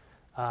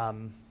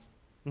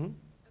 Mm-hmm.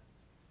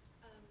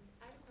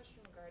 I have a question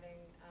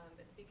regarding, at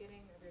the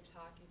beginning of your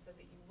talk, you said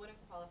that you wouldn't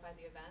qualify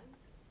the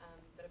events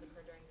that have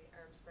occurred during the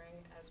Arab Spring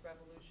as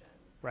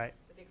revolutions, right,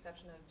 with the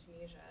exception of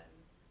Tunisia. And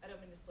I don't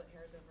mean to split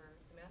hairs over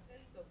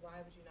semantics, but why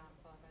would you not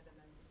qualify them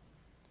as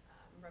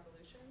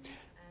revolutions?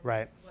 And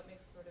right, what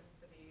makes sort of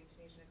for the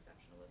Tunisian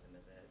exceptionalism?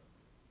 Is it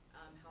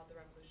how the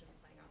revolution is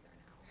playing out there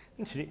now?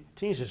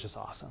 Tunisia is just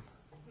awesome.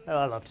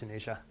 I love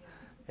Tunisia.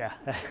 Yeah,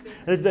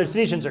 the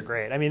Tunisians are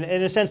great. I mean,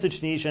 in a sense, the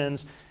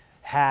Tunisians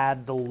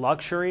had the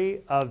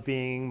luxury of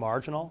being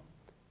marginal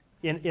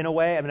in a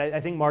way. I mean, I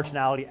think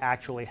marginality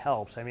actually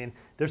helps. I mean,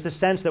 there's the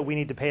sense that we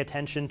need to pay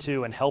attention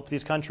to and help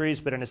these countries,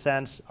 but in a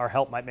sense, our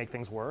help might make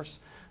things worse.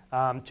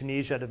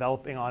 Tunisia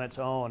developing on its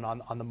own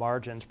on the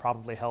margins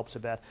probably helps a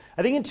bit.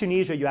 I think in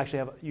Tunisia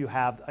you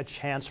have a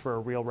chance for a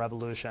real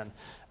revolution.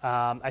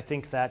 I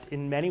think that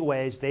in many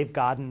ways they've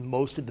gotten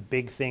most of the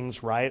big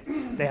things right.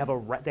 They had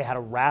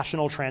a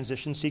rational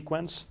transition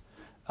sequence.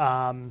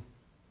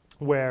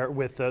 Where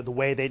with the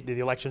way they did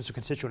the elections to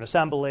Constituent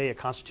Assembly, a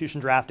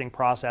constitution drafting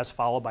process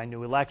followed by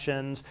new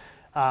elections.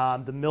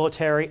 The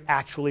military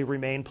actually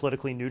remained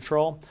politically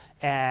neutral,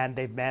 and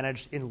they've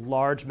managed in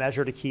large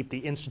measure to keep the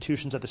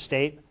institutions of the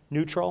state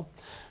neutral.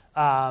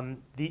 The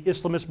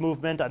Islamist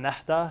movement,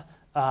 Ennahda,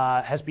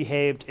 has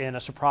behaved in a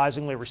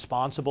surprisingly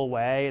responsible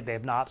way. They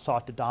have not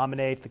sought to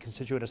dominate the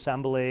Constituent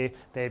Assembly.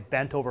 They've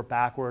bent over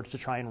backwards to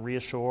try and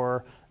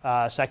reassure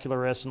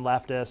secularists and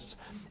leftists.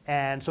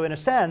 And so in a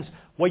sense,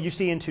 what you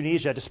see in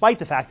Tunisia, despite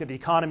the fact that the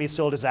economy is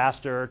still a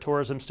disaster,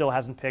 tourism still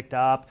hasn't picked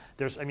up,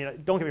 I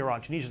mean, don't get me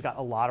wrong, Tunisia's got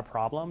a lot of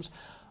problems,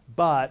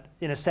 but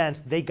in a sense,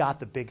 they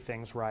got the big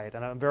things right,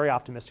 and I'm very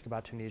optimistic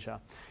about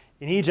Tunisia.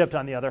 In Egypt,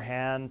 on the other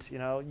hand,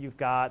 you've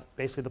got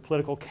basically the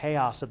political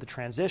chaos of the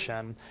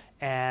transition,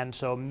 and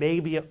so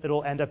maybe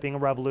it'll end up being a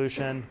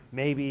revolution,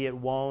 maybe it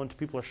won't.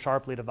 People are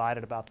sharply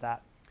divided about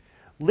that.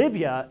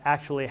 Libya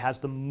actually has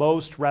the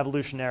most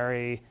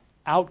revolutionary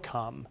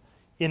outcome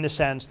in the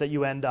sense that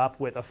you end up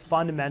with a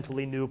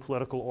fundamentally new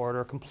political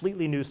order,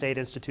 completely new state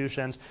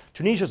institutions.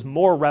 Tunisia's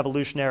more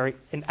revolutionary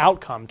in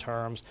outcome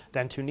terms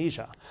than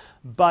Tunisia.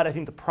 But I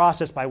think the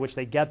process by which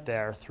they get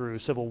there through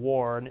civil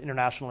war and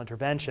international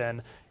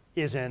intervention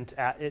doesn't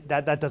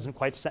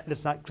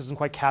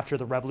quite capture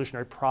the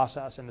revolutionary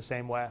process in the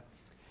same way.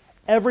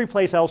 Every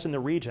place else in the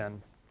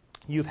region,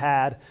 you've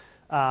had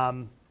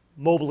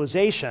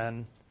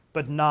mobilization,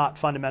 but not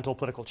fundamental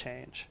political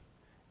change.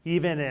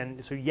 Even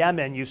in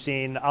Yemen, you've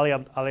seen Ali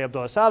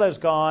Abdullah Saleh is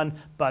gone,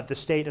 but the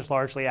state is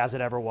largely as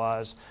it ever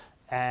was.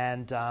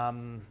 And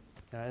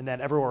then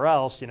everywhere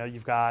else,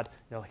 you've got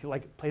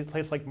like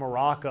places like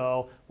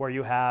Morocco, where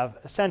you have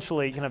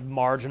essentially kind of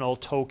marginal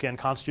token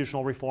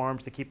constitutional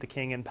reforms to keep the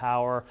king in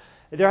power.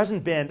 There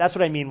hasn't been. That's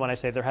what I mean when I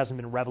say there hasn't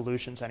been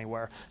revolutions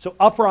anywhere. So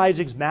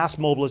uprisings, mass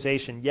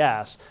mobilization,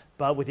 yes,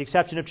 but with the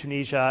exception of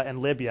Tunisia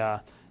and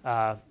Libya.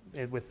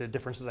 With the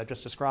differences I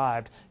just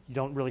described, you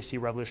don't really see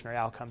revolutionary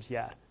outcomes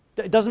yet.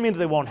 It doesn't mean that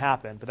they won't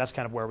happen, but that's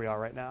kind of where we are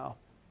right now.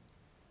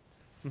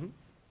 Mm-hmm. Do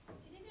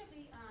you think there'll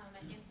be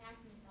an impact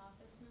in the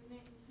Salafist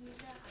movement in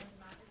Tunisia on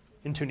democracy?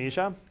 In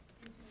Tunisia?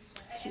 In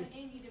Tunisia. And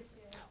in Egypt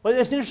too. Well,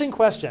 it's an interesting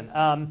question.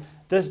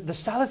 The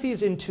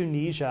Salafis in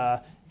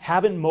Tunisia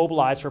haven't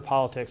mobilized for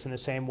politics in the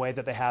same way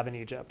that they have in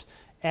Egypt.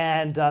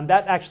 And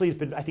that actually has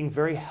been, I think,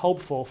 very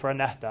helpful for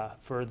Ennahda,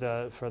 for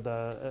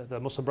the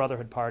Muslim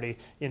Brotherhood Party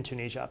in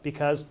Tunisia,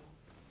 because,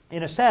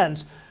 in a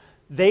sense,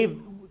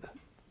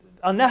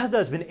 Ennahda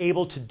has been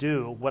able to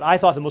do what I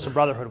thought the Muslim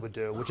Brotherhood would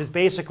do, which is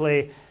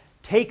basically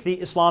take the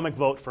Islamic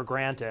vote for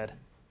granted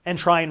and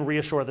try and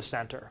reassure the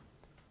center.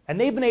 And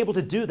they've been able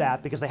to do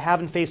that because they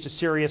haven't faced a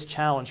serious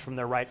challenge from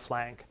their right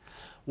flank.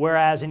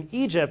 Whereas in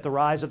Egypt, the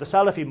rise of the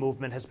Salafi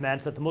movement has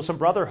meant that the Muslim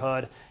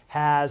Brotherhood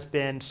has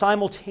been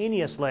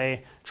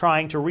simultaneously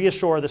trying to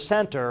reassure the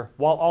center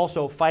while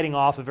also fighting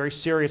off a very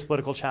serious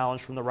political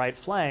challenge from the right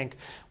flank,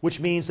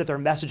 which means that their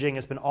messaging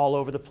has been all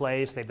over the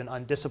place. They've been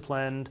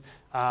undisciplined,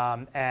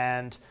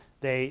 and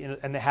they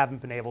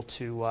haven't been able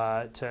to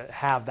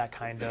have that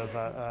kind of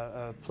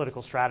a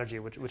political strategy,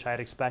 which I had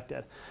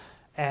expected.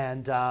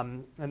 And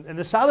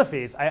the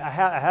Salafis, I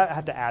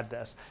have to add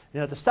this.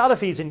 The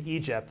Salafis in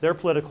Egypt, their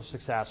political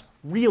success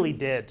really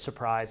did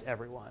surprise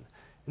everyone.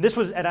 And this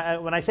was,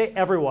 when I say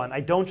everyone, I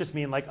don't just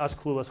mean like us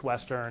clueless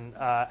Western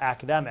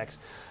academics.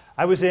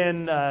 I was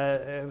in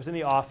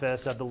the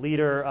office of the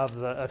leader of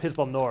Hizb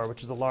al-Nour,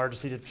 which is the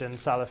largest Egyptian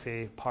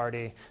Salafi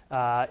party,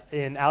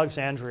 in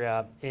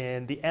Alexandria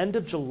in the end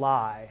of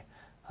July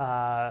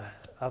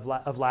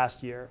of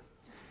last year.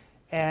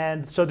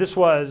 And so this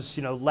was,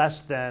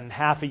 less than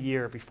half a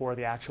year before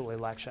the actual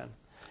election.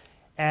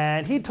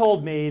 And he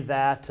told me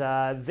that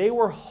they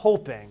were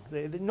hoping,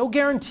 no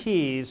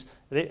guarantees,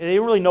 they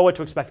didn't really know what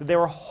to expect. They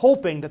were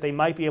hoping that they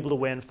might be able to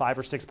win 5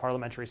 or 6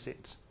 parliamentary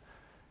seats.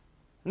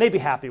 And they'd be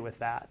happy with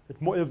that.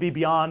 It would be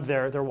beyond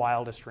their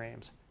wildest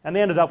dreams. And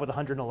they ended up with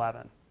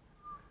 111.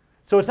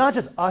 So it's not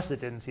just us that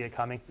didn't see it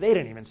coming. They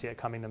didn't even see it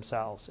coming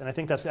themselves. And I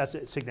think that's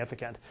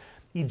significant.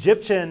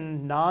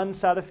 Egyptian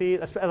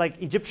non-Salafi,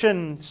 like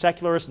Egyptian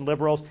secularists and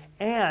liberals,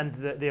 and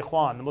the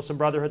Ikhwan, the Muslim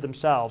Brotherhood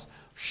themselves,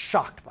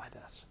 shocked by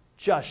this.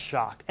 Just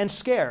shocked. And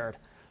scared.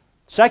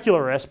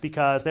 Secularists,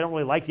 because they don't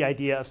really like the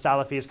idea of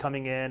Salafis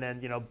coming in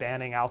and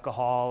banning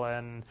alcohol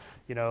and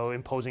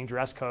imposing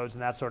dress codes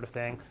and that sort of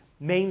thing.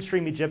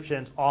 Mainstream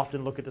Egyptians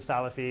often look at the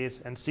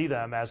Salafis and see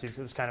them as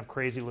this kind of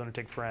crazy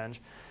lunatic fringe.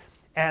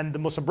 And the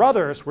Muslim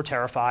Brothers were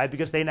terrified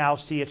because they now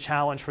see a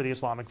challenge for the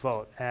Islamic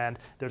vote. And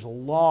there's a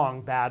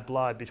long bad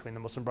blood between the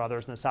Muslim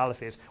Brothers and the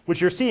Salafis,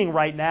 which you're seeing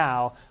right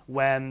now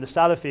when the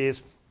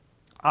Salafis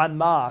en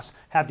masse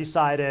have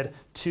decided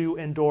to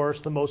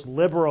endorse the most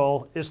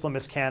liberal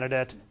Islamist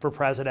candidate for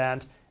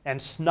president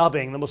and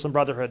snubbing the Muslim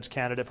Brotherhood's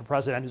candidate for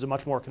president, who's a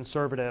much more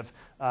conservative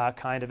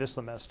kind of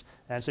Islamist.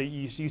 And so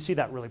you see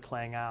that really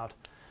playing out.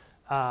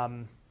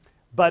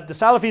 But the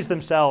Salafis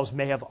themselves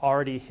may have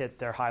already hit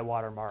their high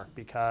water mark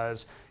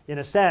because, in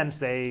a sense,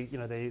 they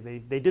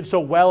did so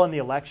well in the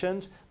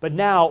elections, but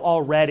now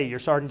already you're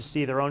starting to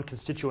see their own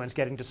constituents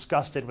getting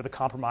disgusted with the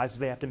compromises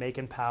they have to make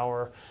in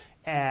power.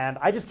 And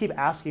I just keep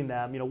asking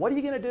them, what are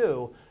you going to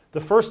do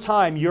the first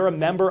time you're a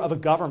member of a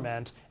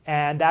government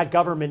and that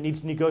government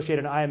needs to negotiate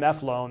an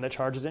IMF loan that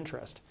charges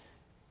interest?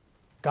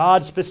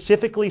 God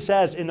specifically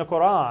says in the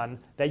Quran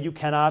that you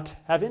cannot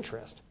have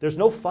interest. There's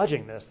no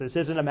fudging this. This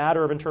isn't a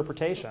matter of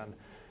interpretation.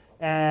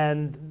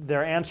 And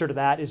their answer to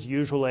that is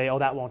usually, oh,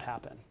 that won't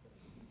happen.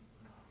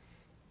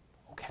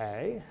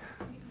 Okay.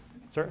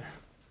 Sir?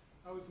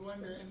 I was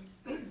wondering,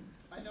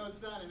 I know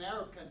it's not an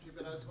Arab country,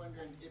 but I was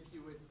wondering if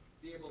you would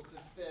be able to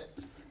fit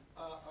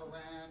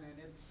Iran and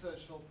its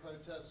social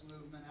protest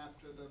movement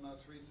after the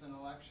most recent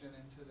election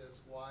into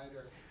this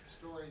wider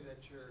story that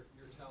you're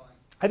telling.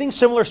 I think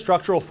similar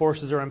structural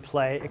forces are in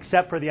play,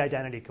 except for the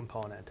identity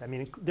component. I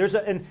mean,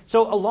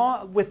 so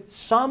along with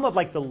some of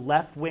like the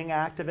left-wing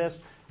activists,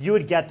 you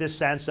would get this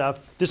sense of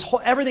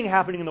everything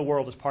happening in the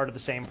world is part of the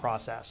same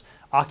process.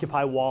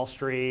 Occupy Wall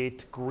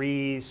Street,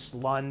 Greece,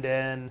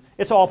 London,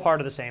 it's all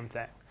part of the same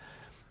thing.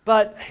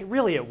 But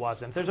really it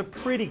wasn't. There's a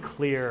pretty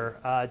clear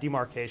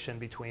demarcation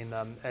between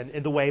them and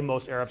in the way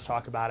most Arabs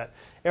talk about it.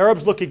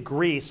 Arabs look at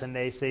Greece and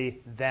they see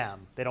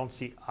them. They don't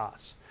see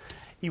us.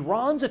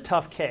 Iran's a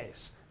tough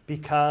case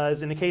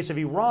because in the case of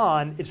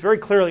Iran, it's very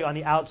clearly on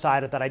the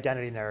outside of that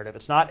identity narrative.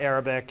 It's not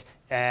Arabic,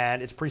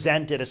 and it's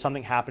presented as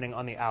something happening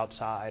on the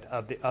outside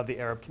of the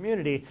Arab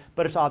community,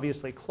 but it's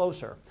obviously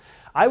closer.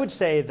 I would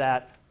say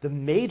that the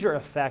major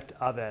effect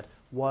of it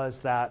was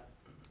that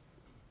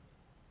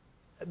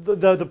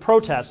the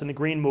protests and the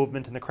Green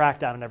Movement and the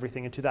crackdown and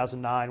everything in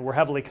 2009 were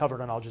heavily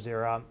covered on Al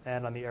Jazeera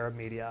and on the Arab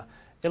media,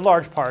 in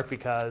large part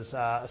because,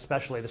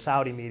 especially the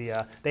Saudi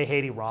media, they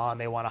hate Iran,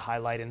 they want to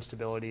highlight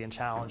instability and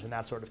challenge and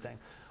that sort of thing.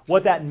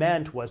 What that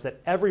meant was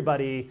that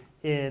everybody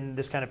in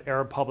this kind of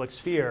Arab public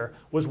sphere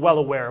was well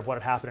aware of what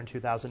had happened in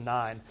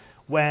 2009.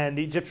 When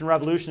the Egyptian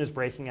revolution is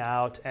breaking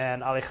out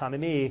and Ali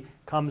Khamenei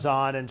comes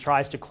on and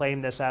tries to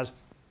claim this as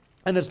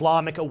an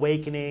Islamic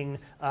awakening,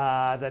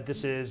 that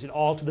this is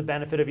all to the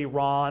benefit of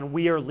Iran,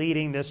 we are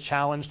leading this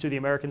challenge to the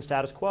American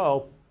status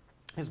quo,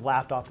 is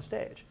laughed off the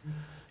stage.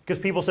 Because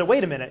people said,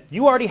 wait a minute,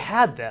 you already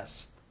had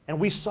this, and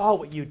we saw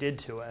what you did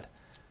to it.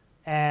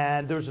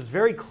 And there's this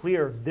very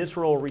clear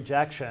visceral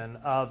rejection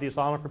of the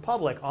Islamic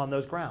Republic on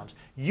those grounds.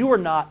 You are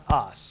not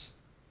us,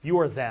 you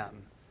are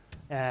them.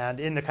 And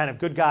in the kind of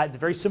good guy, the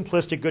very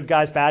simplistic good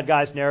guys, bad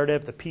guys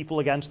narrative, the people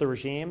against the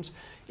regimes,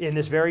 in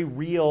this very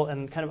real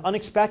and kind of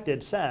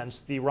unexpected sense,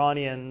 the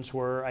Iranians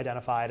were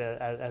identified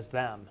as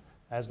them,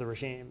 as the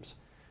regimes,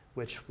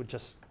 which would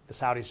just, the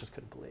Saudis just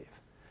couldn't believe.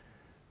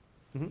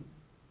 Mm-hmm.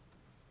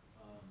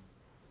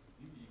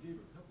 You gave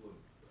a couple of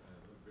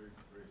very,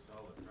 very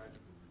solid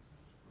practical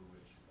reasons for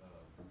which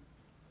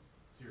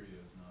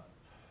Syria is not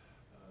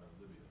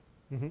Libya.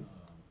 Mm-hmm.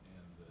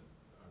 And that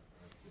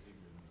our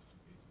behavior in those two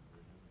cases is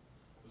very different.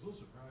 I was a little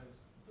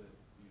surprised that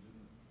you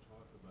didn't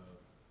talk about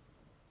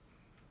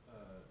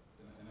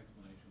an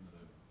explanation that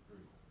I've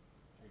heard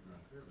taken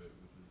around a fair bit,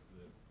 which is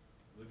that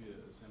Libya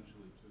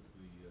essentially took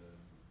the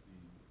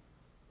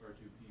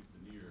R2P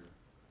veneer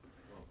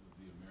off of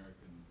the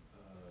American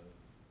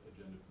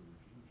agenda for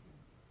regime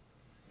change,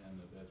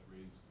 and that's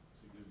raised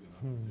significant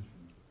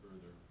opposition to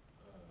further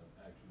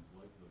actions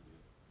like Libya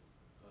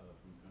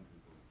from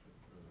countries like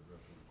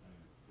Russia and China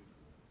in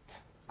particular.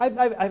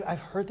 I've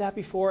heard that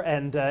before,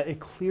 and it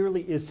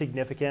clearly is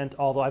significant,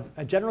 although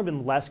I've generally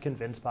been less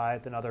convinced by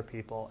it than other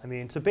people. I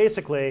mean, so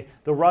basically,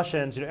 the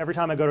Russians, every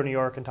time I go to New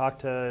York and talk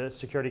to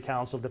Security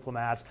Council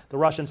diplomats, the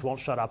Russians won't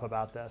shut up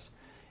about this.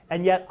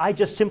 And yet, I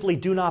just simply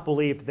do not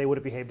believe that they would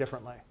have behaved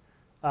differently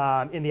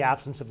in the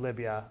absence of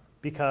Libya,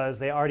 because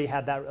they already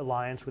had that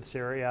alliance with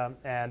Syria,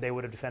 and they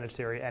would have defended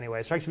Syria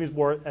anyway. It strikes me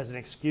more as an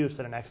excuse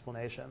than an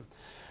explanation.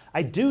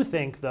 I do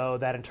think, though,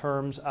 that in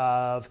terms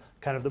of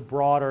kind of the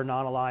broader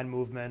non-aligned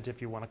movement, if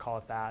you want to call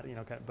it that,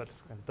 but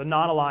the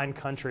non-aligned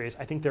countries,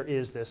 I think there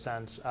is this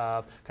sense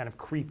of kind of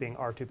creeping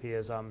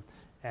R2Pism,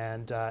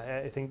 and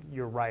I think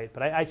you're right.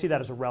 But I see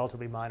that as a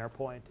relatively minor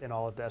point in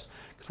all of this.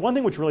 Because one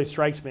thing which really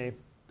strikes me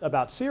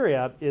about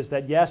Syria is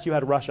that, yes, you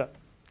had Russia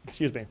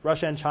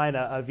and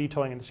China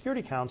vetoing in the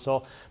Security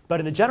Council,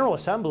 but in the General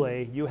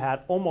Assembly, you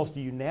had almost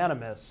a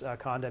unanimous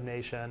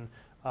condemnation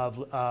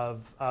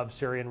of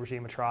Syrian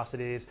regime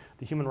atrocities.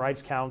 The Human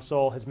Rights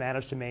Council has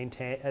managed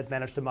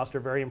to muster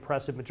very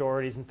impressive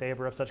majorities in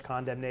favor of such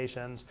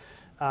condemnations.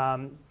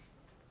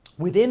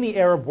 Within the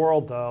Arab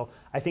world, though,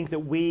 I think that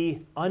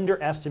we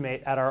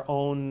underestimate at our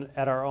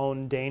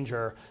own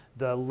danger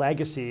the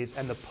legacies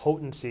and the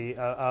potency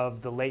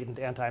of the latent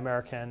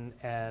anti-American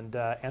and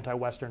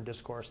anti-Western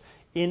discourse.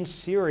 In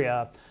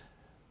Syria,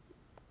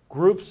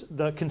 groups,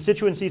 the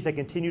constituencies that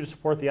continue to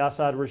support the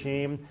Assad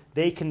regime,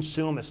 they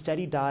consume a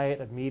steady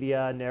diet of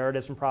media,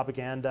 narratives, and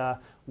propaganda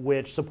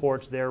which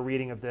supports their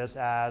reading of this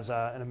as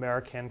an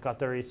American,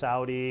 Qatari,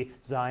 Saudi,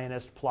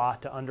 Zionist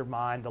plot to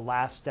undermine the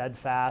last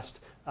steadfast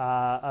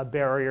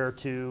barrier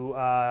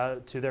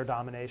to their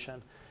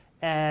domination.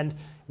 And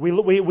we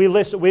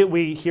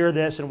hear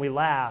this and we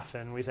laugh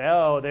and we say,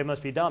 oh, they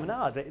must be dumb.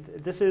 No,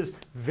 this is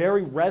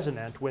very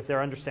resonant with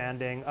their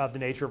understanding of the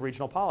nature of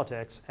regional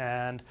politics.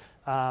 And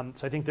so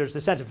I think there's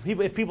this sense of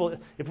if we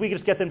can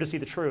just get them to see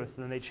the truth,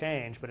 then they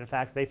change. But in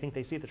fact, they think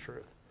they see the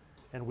truth,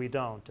 and we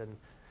don't. And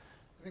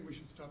I think we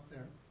should stop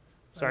there.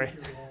 Sorry.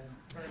 Thank you all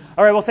very much.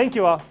 All right. Well, thank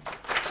you all.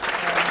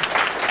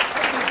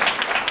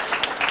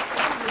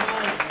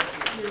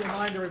 Let me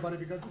remind everybody,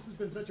 because this has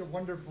been such a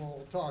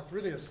wonderful talk,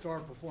 really a star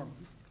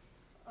performance,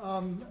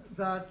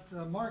 that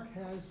Marc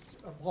has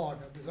a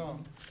blog of his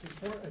own.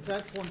 It's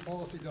at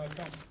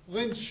foreignpolicy.com.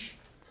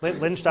 Lynch.foreignpolicy.com.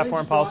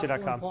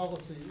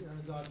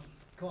 Lynch.foreignpolicy.com.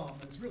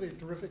 And it's really a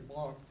terrific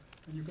blog,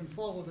 and you can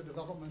follow the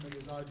development of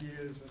his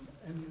ideas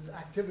and his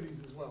activities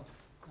as well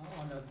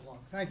on that blog.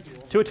 Thank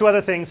you. Two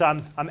other things.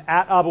 I'm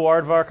at Abu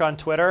Aardvark on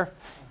Twitter,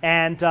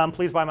 and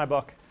please buy my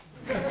book,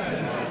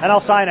 and I'll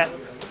sign it.